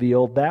to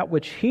reveal that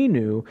which He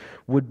knew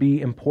would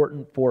be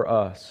important for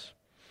us.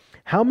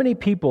 How many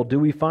people do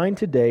we find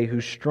today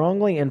who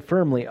strongly and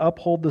firmly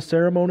uphold the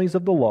ceremonies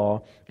of the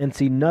law and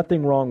see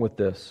nothing wrong with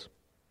this?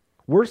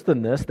 Worse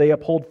than this, they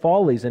uphold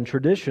follies and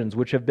traditions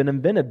which have been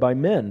invented by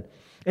men,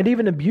 and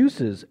even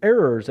abuses,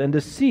 errors, and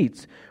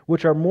deceits,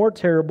 which are more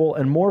terrible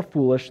and more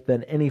foolish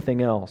than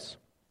anything else.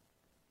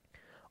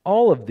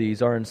 All of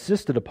these are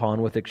insisted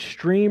upon with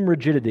extreme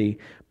rigidity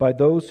by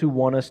those who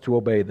want us to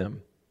obey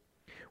them.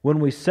 When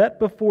we set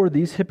before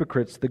these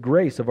hypocrites the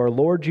grace of our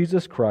Lord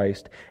Jesus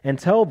Christ and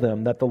tell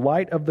them that the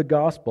light of the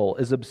gospel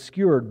is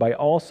obscured by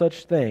all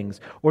such things,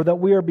 or that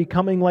we are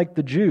becoming like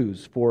the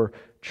Jews, for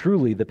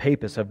truly the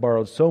papists have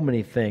borrowed so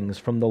many things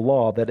from the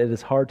law that it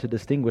is hard to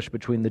distinguish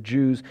between the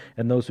Jews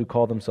and those who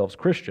call themselves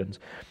Christians.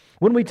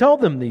 When we tell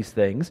them these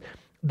things,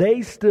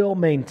 they still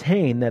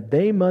maintain that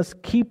they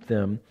must keep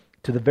them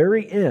to the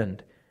very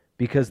end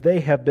because they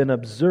have been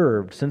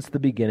observed since the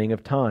beginning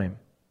of time.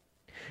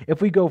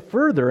 If we go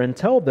further and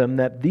tell them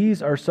that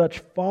these are such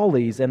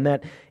follies and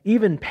that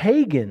even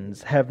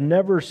pagans have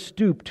never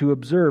stooped to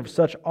observe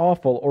such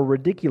awful or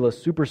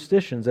ridiculous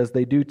superstitions as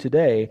they do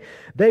today,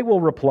 they will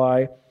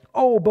reply,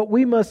 "Oh, but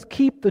we must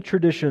keep the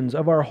traditions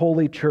of our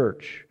holy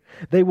church."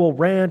 They will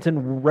rant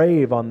and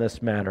rave on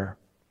this matter.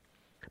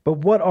 But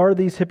what are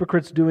these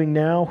hypocrites doing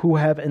now who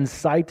have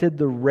incited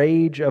the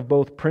rage of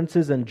both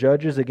princes and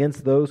judges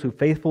against those who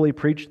faithfully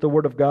preach the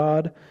word of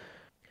God?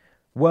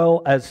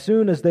 Well, as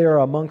soon as they are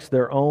amongst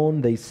their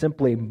own, they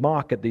simply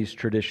mock at these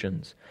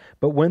traditions.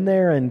 But when they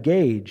are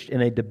engaged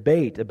in a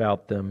debate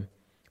about them,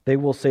 they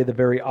will say the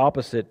very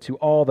opposite to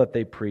all that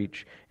they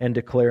preach and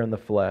declare in the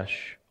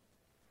flesh.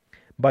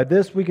 By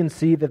this we can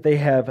see that they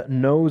have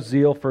no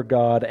zeal for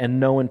God and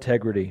no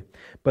integrity,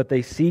 but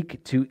they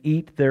seek to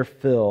eat their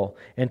fill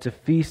and to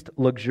feast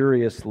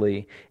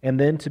luxuriously, and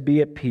then to be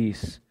at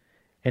peace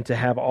and to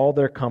have all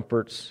their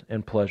comforts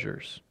and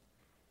pleasures.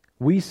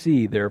 We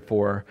see,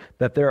 therefore,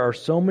 that there are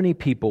so many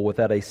people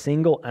without a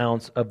single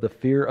ounce of the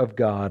fear of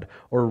God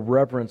or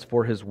reverence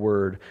for His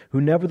word,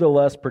 who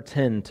nevertheless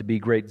pretend to be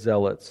great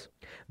zealots.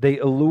 They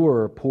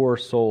allure poor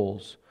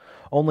souls,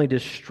 only to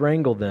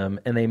strangle them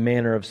in a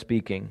manner of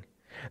speaking.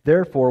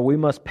 Therefore, we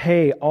must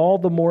pay all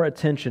the more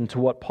attention to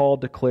what Paul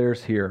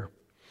declares here.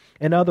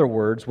 In other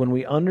words, when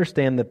we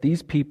understand that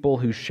these people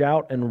who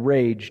shout and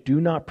rage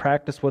do not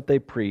practice what they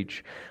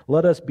preach,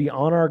 let us be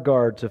on our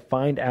guard to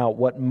find out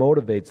what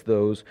motivates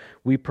those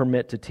we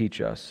permit to teach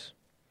us.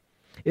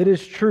 It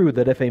is true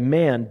that if a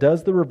man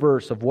does the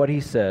reverse of what he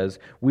says,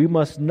 we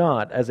must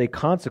not, as a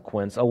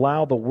consequence,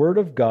 allow the Word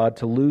of God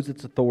to lose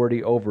its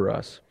authority over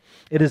us.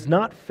 It is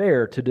not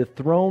fair to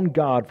dethrone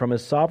God from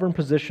His sovereign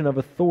position of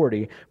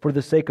authority for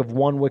the sake of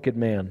one wicked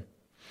man.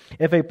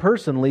 If a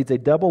person leads a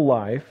double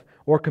life,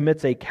 or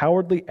commits a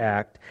cowardly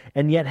act,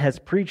 and yet has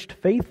preached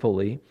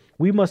faithfully,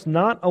 we must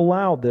not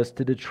allow this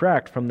to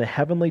detract from the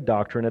heavenly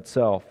doctrine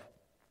itself.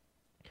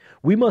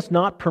 We must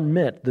not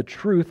permit the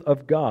truth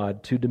of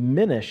God to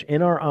diminish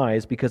in our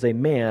eyes because a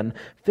man,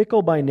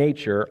 fickle by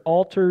nature,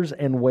 alters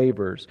and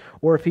wavers,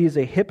 or if he is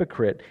a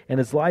hypocrite and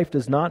his life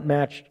does not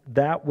match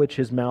that which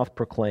his mouth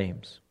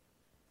proclaims.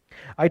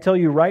 I tell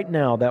you right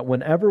now that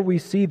whenever we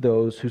see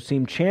those who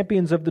seem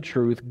champions of the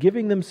truth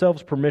giving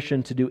themselves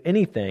permission to do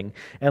anything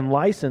and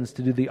license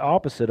to do the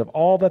opposite of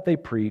all that they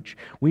preach,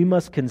 we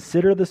must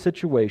consider the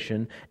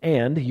situation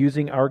and,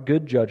 using our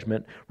good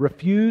judgment,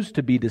 refuse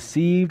to be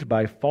deceived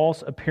by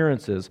false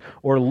appearances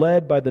or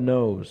led by the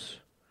nose.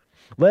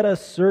 Let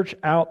us search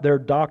out their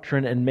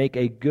doctrine and make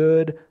a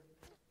good,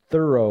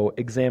 thorough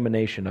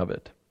examination of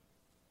it.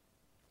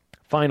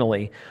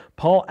 Finally,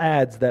 Paul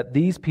adds that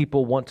these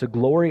people want to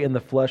glory in the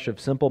flesh of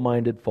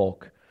simple-minded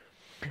folk.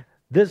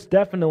 This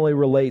definitely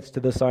relates to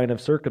the sign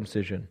of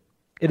circumcision.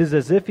 It is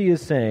as if he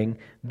is saying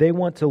they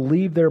want to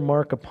leave their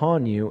mark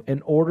upon you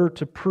in order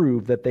to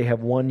prove that they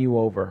have won you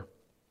over.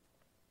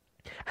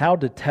 How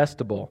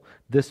detestable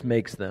this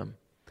makes them,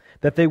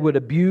 that they would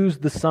abuse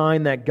the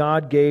sign that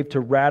God gave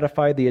to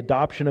ratify the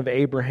adoption of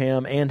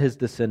Abraham and his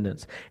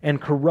descendants, and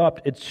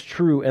corrupt its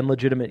true and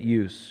legitimate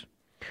use.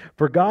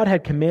 For God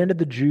had commanded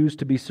the Jews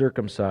to be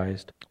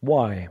circumcised.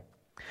 Why?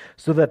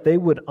 So that they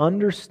would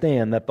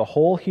understand that the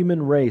whole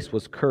human race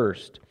was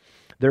cursed,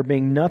 there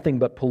being nothing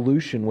but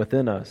pollution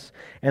within us,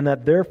 and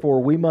that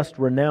therefore we must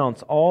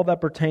renounce all that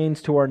pertains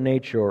to our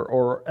nature,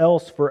 or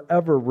else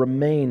forever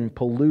remain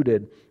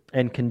polluted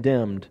and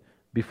condemned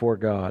before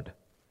God.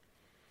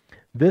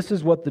 This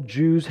is what the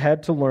Jews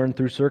had to learn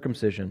through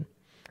circumcision.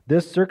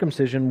 This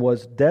circumcision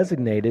was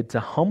designated to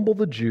humble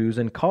the Jews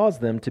and cause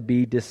them to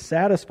be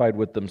dissatisfied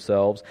with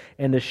themselves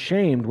and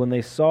ashamed when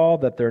they saw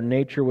that their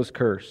nature was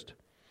cursed.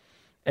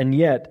 And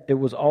yet it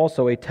was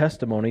also a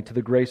testimony to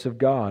the grace of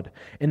God,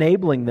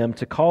 enabling them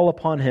to call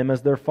upon him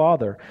as their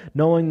father,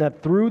 knowing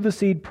that through the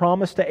seed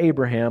promised to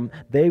Abraham,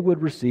 they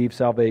would receive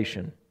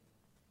salvation.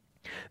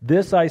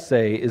 This, I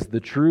say, is the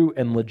true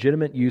and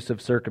legitimate use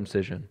of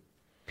circumcision.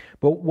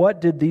 But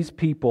what did these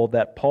people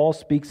that Paul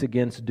speaks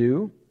against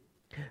do?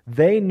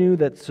 They knew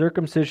that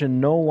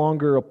circumcision no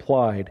longer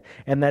applied,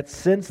 and that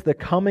since the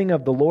coming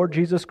of the Lord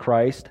Jesus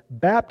Christ,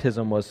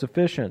 baptism was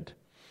sufficient.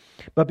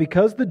 But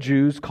because the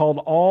Jews called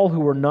all who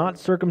were not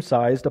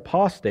circumcised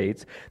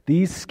apostates,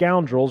 these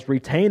scoundrels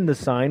retained the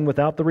sign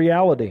without the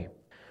reality.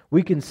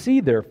 We can see,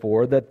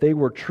 therefore, that they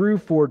were true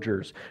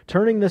forgers,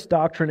 turning this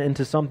doctrine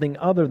into something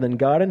other than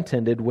God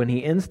intended when He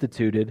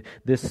instituted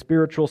this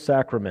spiritual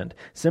sacrament,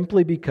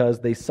 simply because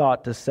they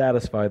sought to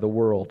satisfy the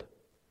world.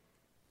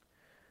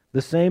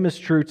 The same is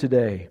true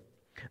today.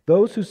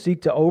 Those who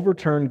seek to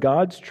overturn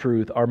God's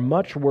truth are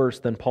much worse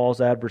than Paul's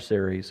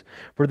adversaries,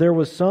 for there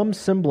was some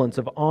semblance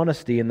of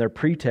honesty in their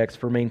pretext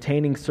for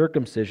maintaining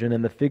circumcision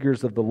in the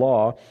figures of the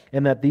law,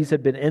 and that these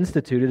had been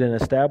instituted and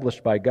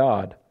established by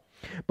God.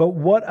 But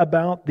what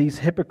about these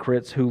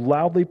hypocrites who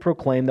loudly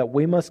proclaim that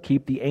we must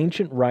keep the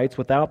ancient rites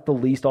without the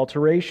least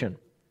alteration?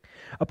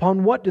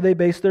 Upon what do they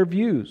base their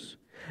views?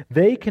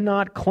 They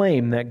cannot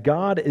claim that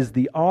God is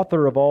the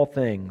author of all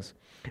things.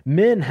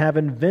 Men have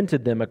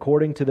invented them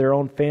according to their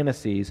own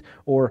fantasies,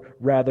 or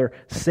rather,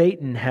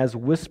 Satan has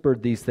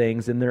whispered these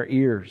things in their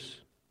ears.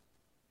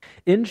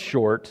 In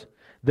short,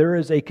 there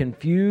is a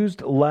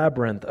confused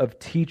labyrinth of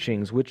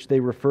teachings which they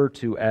refer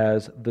to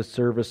as the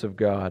service of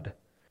God.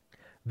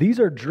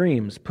 These are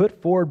dreams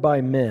put forward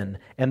by men,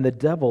 and the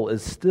devil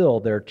is still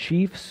their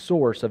chief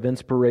source of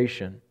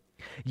inspiration.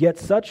 Yet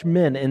such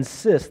men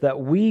insist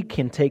that we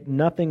can take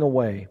nothing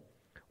away.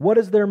 What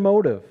is their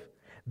motive?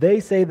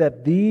 They say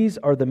that these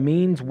are the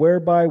means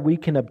whereby we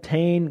can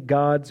obtain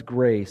God's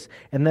grace,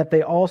 and that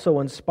they also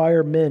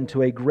inspire men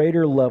to a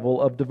greater level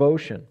of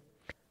devotion.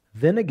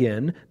 Then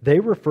again,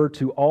 they refer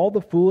to all the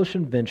foolish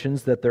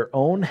inventions that their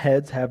own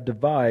heads have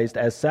devised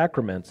as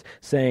sacraments,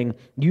 saying,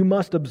 "You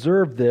must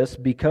observe this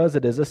because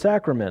it is a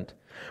sacrament."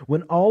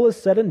 When all is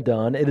said and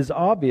done, it is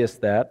obvious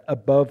that,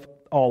 above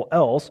all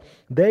else,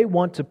 they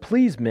want to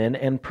please men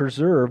and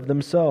preserve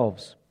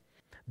themselves.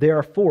 They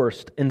are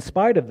forced, in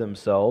spite of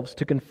themselves,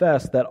 to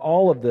confess that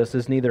all of this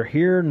is neither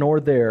here nor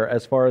there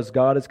as far as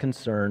God is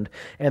concerned,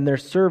 and their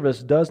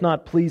service does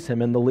not please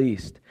Him in the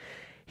least.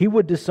 He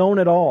would disown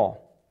it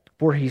all,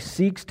 for He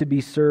seeks to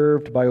be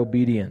served by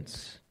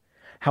obedience.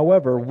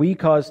 However, we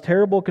cause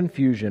terrible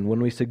confusion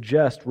when we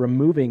suggest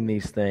removing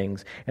these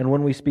things and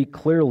when we speak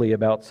clearly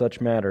about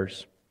such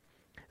matters.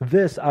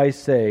 This, I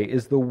say,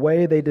 is the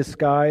way they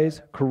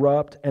disguise,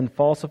 corrupt, and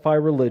falsify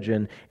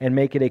religion and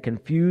make it a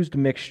confused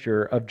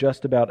mixture of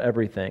just about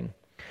everything.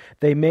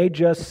 They may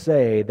just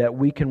say that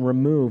we can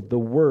remove the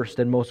worst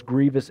and most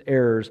grievous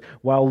errors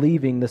while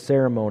leaving the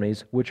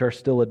ceremonies which are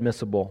still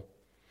admissible.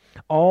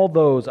 All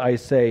those, I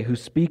say, who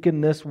speak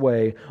in this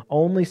way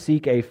only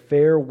seek a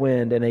fair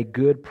wind and a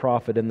good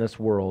profit in this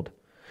world.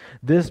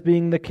 This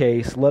being the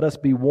case, let us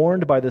be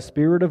warned by the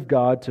Spirit of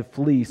God to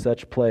flee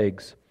such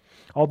plagues.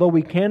 Although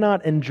we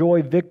cannot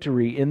enjoy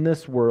victory in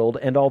this world,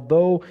 and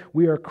although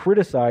we are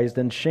criticized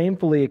and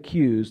shamefully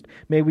accused,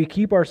 may we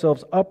keep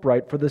ourselves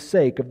upright for the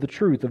sake of the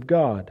truth of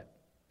God.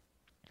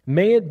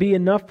 May it be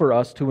enough for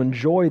us to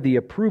enjoy the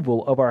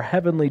approval of our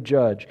heavenly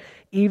Judge,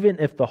 even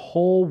if the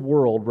whole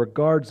world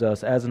regards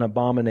us as an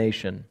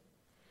abomination.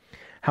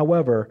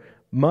 However,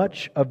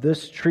 much of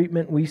this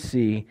treatment we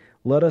see,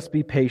 let us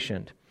be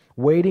patient,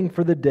 waiting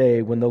for the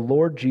day when the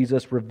Lord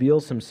Jesus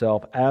reveals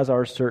Himself as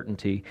our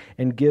certainty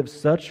and gives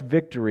such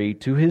victory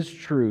to His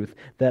truth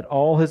that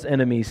all His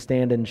enemies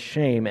stand in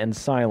shame and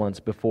silence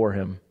before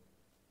Him.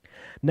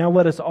 Now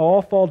let us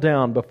all fall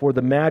down before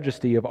the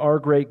majesty of our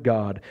great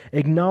God,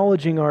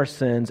 acknowledging our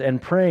sins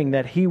and praying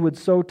that He would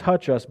so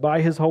touch us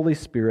by His Holy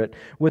Spirit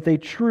with a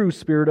true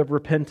spirit of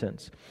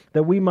repentance,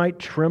 that we might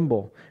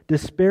tremble,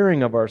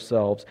 despairing of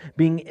ourselves,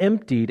 being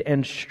emptied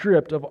and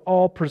stripped of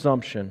all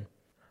presumption.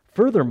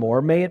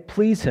 Furthermore, may it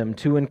please Him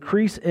to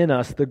increase in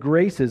us the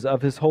graces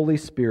of His Holy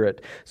Spirit,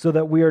 so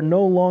that we are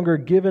no longer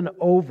given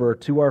over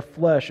to our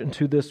flesh and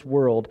to this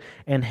world,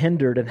 and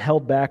hindered and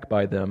held back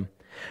by them.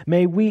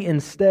 May we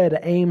instead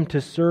aim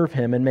to serve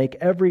Him and make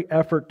every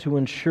effort to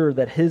ensure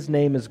that His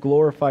name is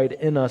glorified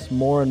in us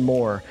more and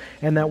more,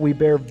 and that we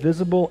bear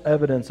visible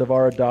evidence of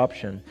our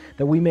adoption,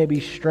 that we may be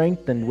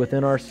strengthened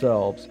within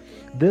ourselves.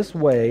 This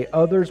way,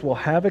 others will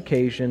have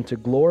occasion to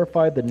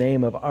glorify the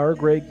name of our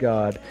great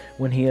God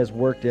when He has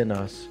worked in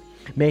us.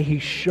 May He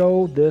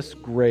show this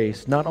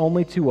grace not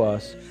only to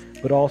us,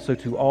 but also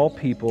to all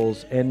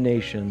peoples and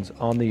nations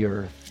on the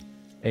earth.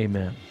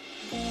 Amen.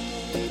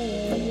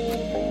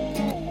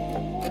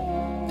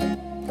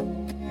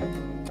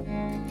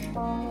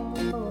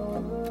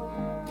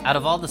 Out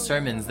of all the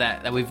sermons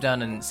that we've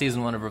done in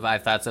season 1 of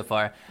Revived Thought so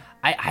far,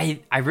 I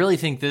really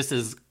think this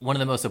is one of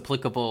the most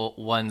applicable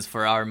ones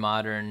for our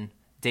modern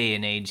day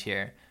and age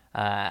here.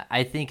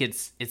 I think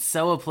it's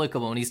so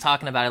applicable when he's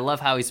talking about. I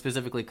love how he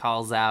specifically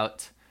calls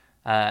out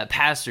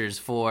pastors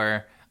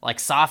for like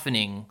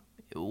softening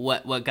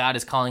what God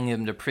is calling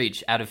him to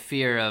preach out of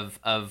fear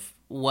of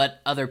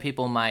what other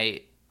people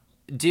might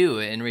do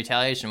in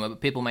retaliation, what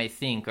people might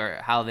think,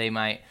 or how they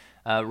might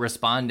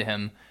respond to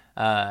him.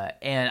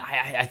 And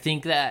I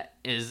think that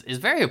is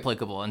very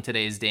applicable in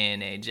today's day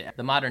and age.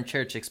 The modern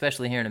church,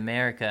 especially here in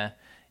America,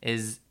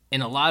 is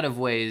in a lot of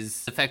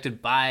ways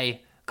affected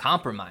by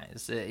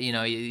compromise.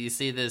 You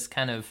see this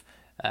kind of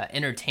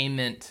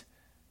entertainment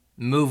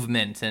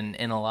movement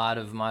in a lot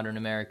of modern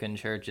American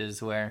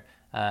churches where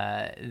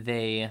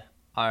they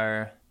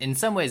are in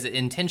some ways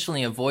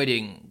intentionally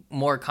avoiding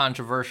more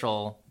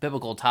controversial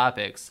biblical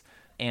topics.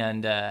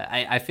 And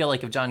I feel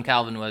like if John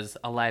Calvin was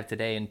alive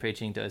today and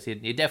preaching to us,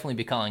 he'd definitely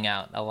be calling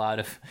out a lot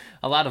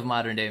of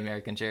modern day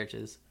American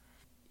churches.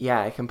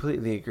 Yeah, I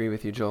completely agree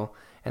with you, Joel.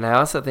 And I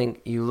also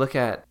think you look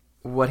at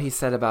what he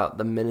said about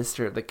the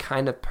minister, the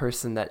kind of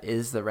person that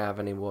is the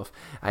ravening wolf.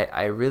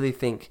 I really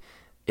think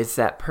it's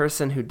that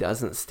person who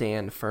doesn't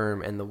stand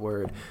firm in the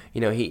word.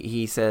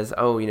 He says,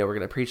 we're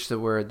going to preach the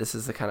word. This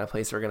is the kind of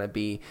place we're going to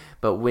be.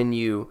 But when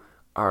you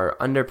are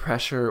under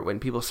pressure, when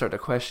people start to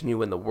question you,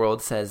 when the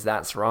world says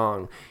that's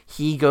wrong,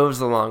 he goes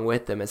along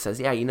with them and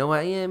says, yeah, you know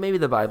what? Yeah, maybe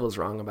the Bible's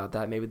wrong about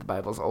that. Maybe the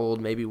Bible's old,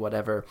 maybe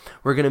whatever.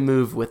 We're going to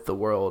move with the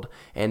world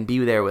and be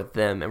there with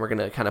them. And we're going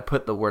to kind of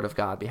put the word of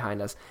God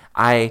behind us.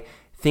 I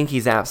think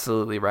he's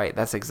absolutely right.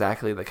 That's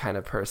exactly the kind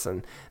of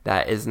person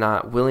that is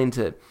not willing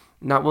to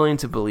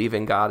believe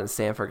in God and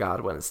stand for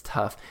God when it's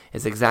tough.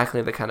 Is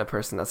exactly the kind of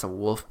person that's a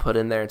wolf put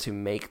in there to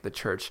make the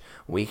church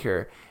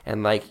weaker.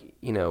 And like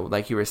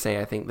you were saying,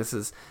 I think this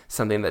is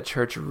something that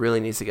church really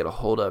needs to get a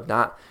hold of.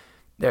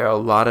 There are a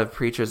lot of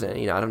preachers,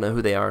 and I don't know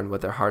who they are and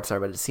what their hearts are,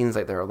 but it seems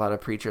like there are a lot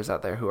of preachers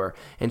out there who are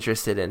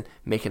interested in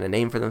making a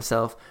name for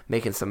themselves,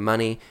 making some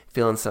money,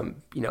 feeling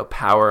some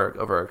power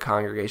over a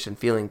congregation,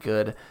 feeling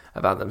good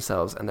about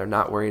themselves, and they're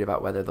not worried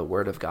about whether the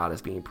word of God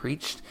is being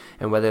preached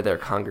and whether their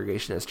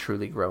congregation is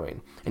truly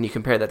growing. And you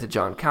compare that to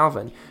John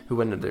Calvin, who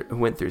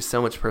went through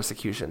so much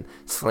persecution,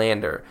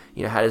 slander,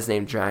 had his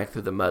name dragged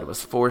through the mud,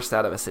 was forced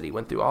out of a city,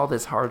 went through all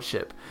this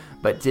hardship,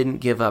 but didn't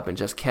give up and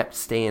just kept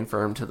staying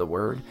firm to the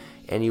word.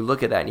 And you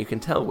look at that and you can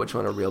tell which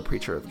one a real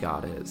preacher of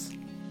God is.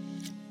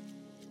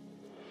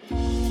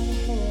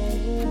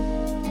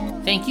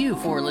 Thank you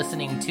for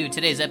listening to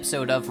today's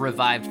episode of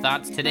Revived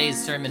Thoughts.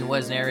 Today's sermon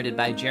was narrated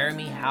by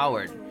Jeremy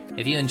Howard.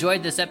 If you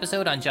enjoyed this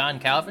episode on John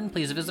Calvin,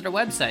 please visit our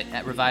website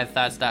at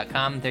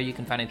revivedthoughts.com. There you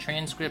can find a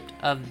transcript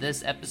of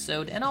this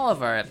episode and all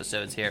of our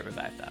episodes here at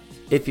Revived Thoughts.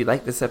 If you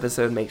like this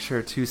episode, make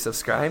sure to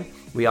subscribe.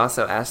 We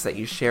also ask that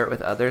you share it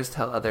with others,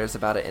 tell others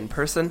about it in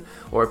person,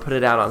 or put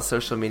it out on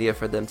social media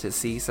for them to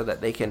see so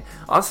that they can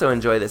also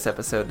enjoy this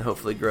episode and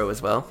hopefully grow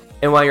as well.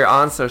 And while you're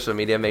on social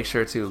media, make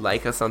sure to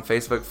like us on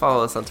Facebook,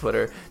 follow us on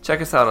Twitter, check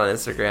us out on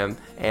Instagram,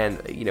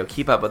 and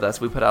keep up with us.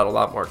 We put out a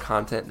lot more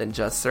content than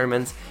just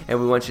sermons,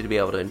 and we want you to be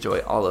able to enjoy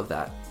all of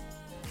that.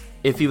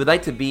 If you would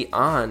like to be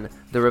on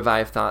the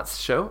Revived Thoughts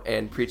show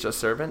and preach a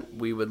sermon,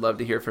 we would love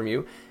to hear from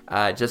you.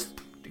 Just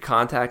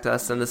contact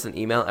us, send us an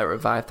email at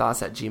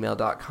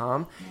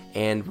revivedthoughts@gmail.com,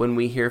 and when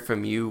we hear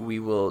from you, we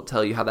will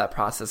tell you how that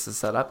process is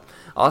set up.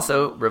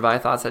 Also,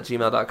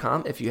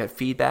 revivedthoughts@gmail.com. If you have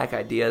feedback,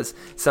 ideas,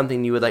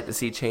 something you would like to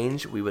see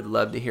change, we would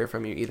love to hear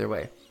from you either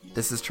way.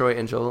 This is Troy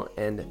and Joel,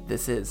 and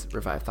this is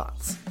Revived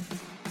Thoughts.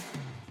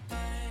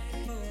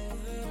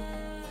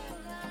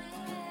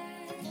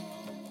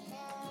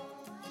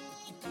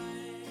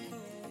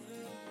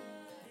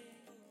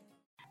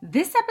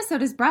 This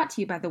episode is brought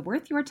to you by the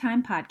Worth Your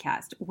Time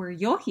podcast, where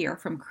you'll hear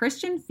from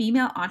Christian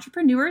female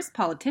entrepreneurs,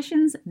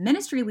 politicians,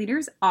 ministry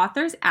leaders,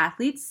 authors,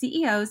 athletes,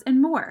 CEOs,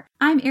 and more.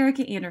 I'm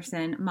Erica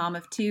Anderson, mom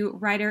of two,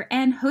 writer,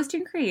 and host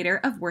and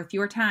creator of Worth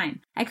Your Time.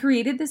 I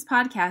created this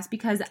podcast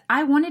because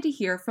I wanted to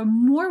hear from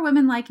more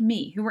women like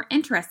me who were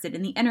interested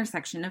in the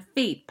intersection of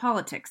faith,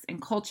 politics,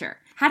 and culture.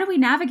 How do we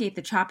navigate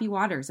the choppy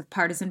waters of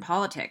partisan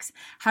politics?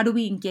 How do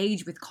we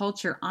engage with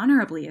culture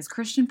honorably as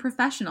Christian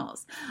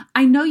professionals?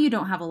 I know you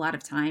don't have a lot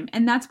of time,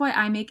 and that's why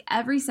I make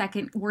every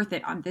second worth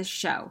it on this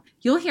show.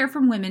 You'll hear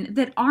from women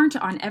that aren't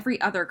on every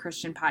other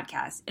Christian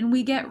podcast, and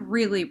we get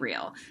really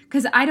real,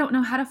 because I don't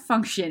know how to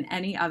function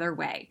any other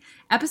way.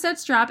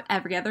 Episodes drop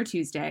every other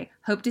Tuesday.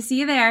 Hope to see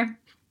you there.